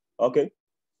right. Okay.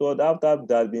 So after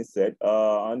that being said,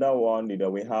 another one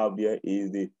that we have here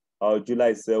is the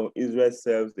July 7, Israel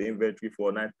sells the inventory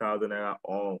for 9,000 naira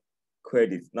on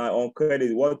credit. Now on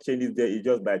credit, what changes there is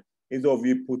just that instead of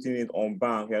you putting it on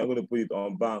bank, you're not going to put it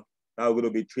on bank. Now going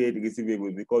to be trade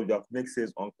receivables because you have made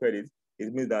sales on credit.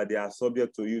 It means that they are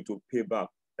subject to you to pay back.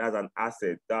 That's an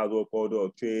asset. That's what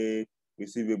called trade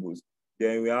receivables.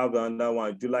 Then we have another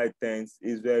one, July 10th,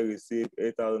 Israel received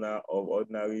 8,000 of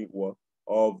ordinary work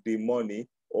of the money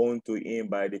owned to him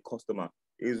by the customer.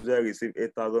 Israel received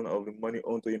 8,000 of the money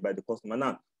owned to him by the customer.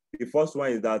 Now, the first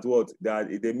one is that what? That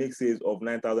they make sales of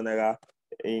 9,000 naira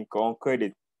on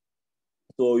credit.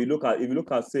 So if you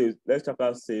look at sales, let's check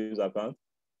out sales account.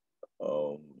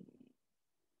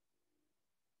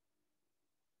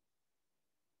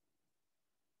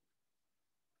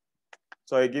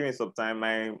 Sorry, give me some time.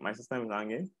 My system is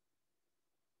hanging.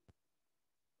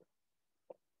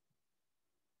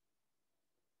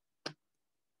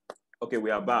 Okay,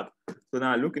 we are back. So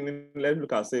now let's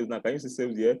look at sales now. Can you see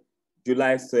sales here?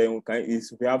 July 7,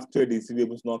 we have trade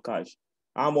receivables, not cash.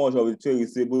 How much of the trade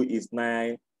receivable is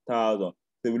 9,000? So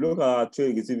if we look at our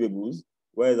trade receivables,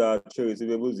 where is our trade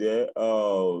receivables here?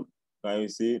 Oh, can you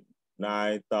see?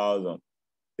 9,000.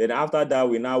 Then after that,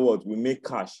 we now what? We make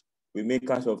cash. We make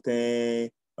cash of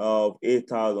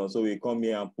 8,000. So we come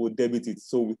here and put debit it.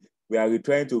 So we are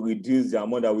trying to reduce the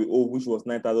amount that we owe, which was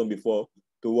 9,000 before,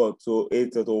 to what? So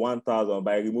 8 to 1,000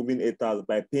 by removing 8,000,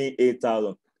 by paying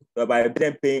 8,000, by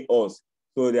them paying us.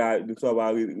 So our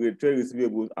trade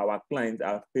receivables, our clients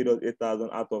have paid us 8,000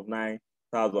 out of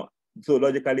 9,000. So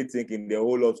logically thinking, they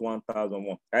owe us 1,000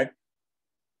 more, right?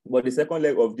 But the second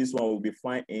leg of this one will be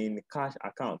fine in cash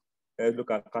account. Let's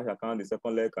look at cash account, the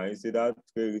second leg. Can you see that?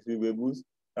 Trade receivables.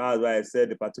 That's why I said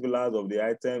the particulars of the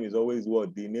item is always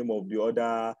what? The name of the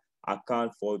other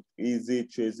account for easy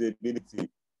traceability.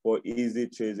 So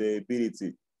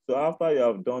after you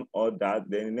have done all that,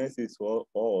 then the next is for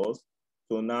us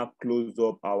to now close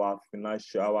up our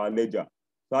ledger.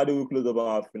 So how do we close up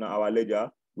our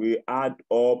ledger? We add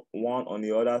up one on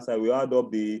the other side. We add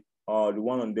up the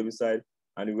one on the debit side,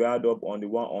 and we add up on the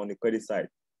one on the credit side.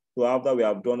 So after we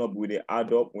have done up with the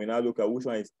add up, we now look at which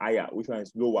one is higher, which one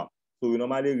is lower. So we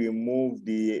normally remove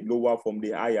the lower from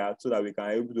the higher so that we can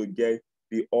able to get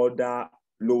the other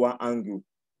lower angle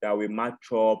that will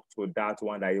match up to that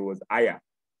one that it was higher.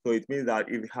 So it means that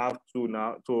if you have two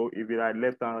now, so if you like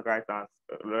left and right,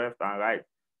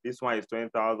 this one is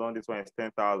 20,000, this one is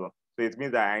 10,000. So it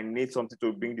means that I need something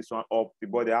to bring this one up,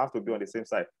 but they have to be on the same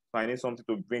side. So I need something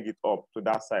to bring it up to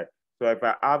that side. So if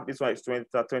I have this one is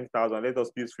 20,000, let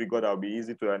us use figure that will be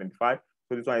easy to identify.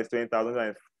 So this one is 20,000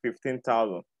 and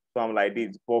 15,000. So I'm like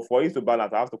this. But for it to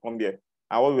balance, I have to come here.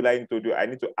 And what will I need to do? I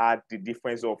need to add the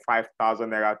difference of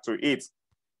 5,000 naira to it.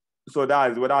 So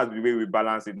that's the way we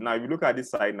balance it. Now, if you look at this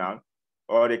side now,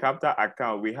 or the capital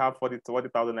account, we have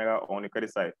 40,000 naira on the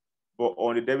credit side. But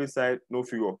on the debit side, no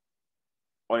figure.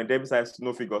 On the debit side,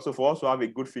 no figure. So for us to have a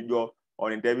good figure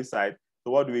on the debit side,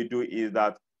 so what we do is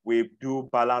that we do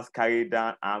balance carry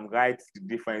down and write the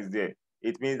difference there.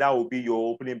 It means that will be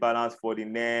your opening balance for the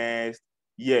next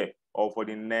year or for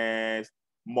the next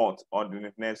month or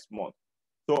the next month.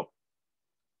 So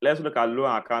let's look at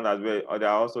loan account as well. They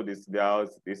are also they are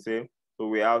the same. So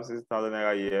we have 6,000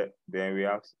 naira here, then we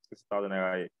have 6,000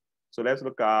 naira here. So let's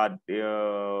look at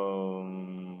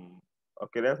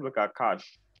let's look at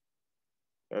cash.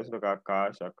 Let's look at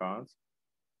cash accounts.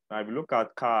 Now, if you look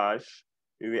at cash,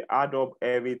 if we add up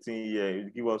everything here, it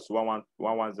will give us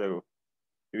 110.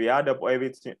 If we add up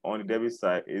everything on the debit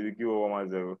side, it will give us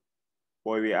 110.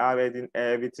 But if we add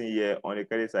everything here on the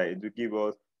credit side, it will give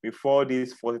us, before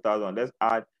this 40,000, let's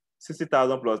add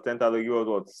 60,000 plus 10,000, give us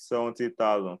what?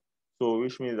 70,000. So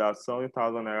which means that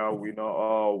 70,000 naira we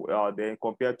know, then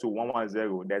compared to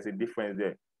 110, there's a difference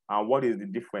there. And what is the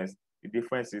difference? The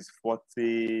difference is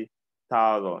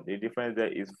 40,000. The difference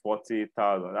there is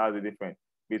 40,000. That's the difference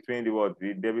between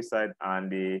the debit side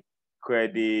and the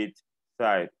credit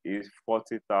side is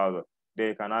 40,000. Then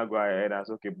you can now go ahead and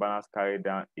say, okay, balance carried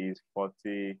down is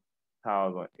 40,000.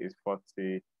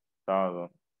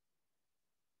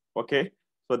 Okay.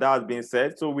 So that has been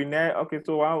said. So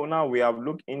now we have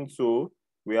looked into,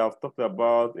 we have talked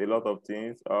about a lot of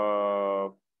things. We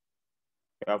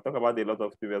have talked about a lot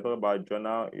of things. We have talked about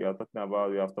journal. We have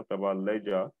talked about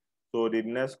ledger. So the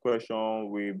next question,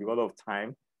 because of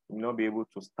time, we will not be able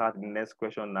to start the next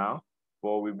question now.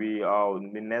 But we'll be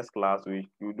in the next class. We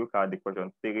look at the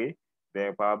question 3,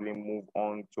 then probably move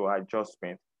on to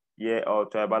adjustment, year or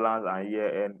trial balance and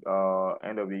year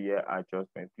end of the year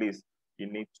adjustment. Please, you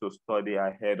need to study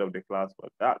ahead of the class for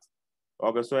that.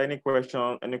 Okay, so any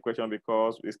question,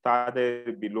 because we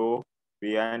started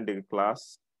behind the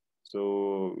class,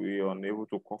 so we are unable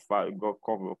to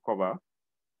cover.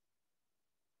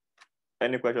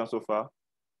 Any question so far?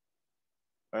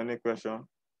 Any question?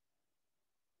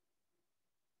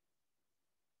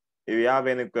 If you have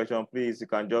any question, please, you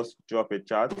can just drop a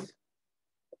chat.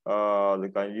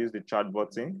 You can use the chat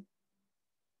button.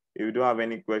 If you don't have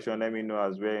any question, let me know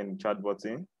as well in the chat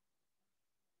button.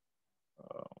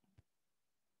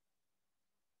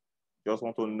 Just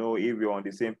want to know if you're on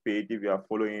the same page, if you are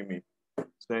following me.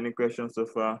 So any questions so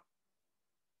far?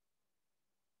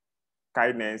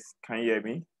 Kindness, can you hear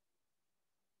me?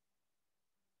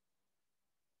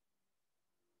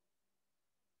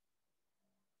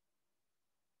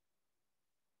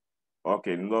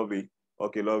 Okay, lovely.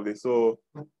 Okay, lovely. So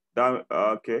that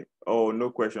okay. Oh, no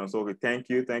questions. Okay, thank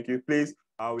you, thank you. Please,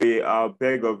 I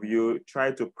beg of you,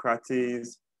 try to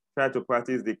practice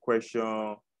the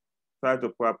question. Try to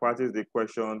practice the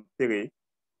question 3.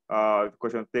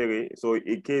 Question 3. So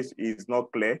in case it's not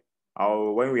clear,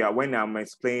 when I'm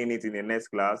explaining it in the next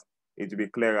class, it will be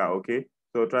clearer. Okay.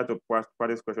 So try to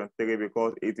practice question 3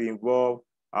 because it involves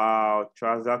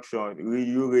transaction,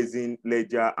 you raising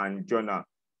ledger and journal.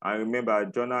 And remember,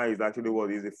 journal is actually what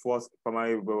is the first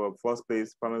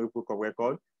place primary book of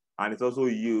record, and it's also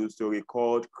used to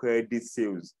record credit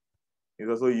sales. It's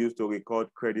also used to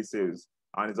record credit sales,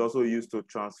 and it's also used to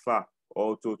transfer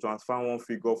one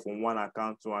figure from one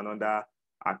account to another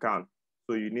account.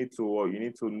 So you need to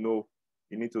know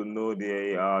you need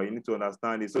to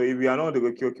understand it. So if you are not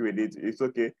okay with it, it's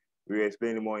okay. We'll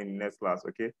explain more in the next class.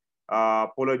 Okay.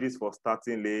 Apologies for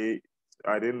starting late.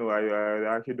 I don't know.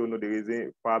 I actually don't know the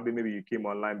reason. Probably maybe you came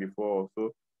online before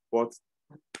also. But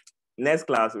next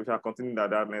class, we shall continue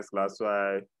that next class. So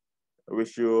I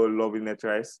wish you lovely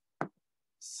lectures.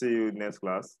 See you next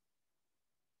class.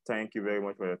 Thank you very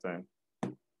much for your time.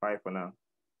 Bye for now.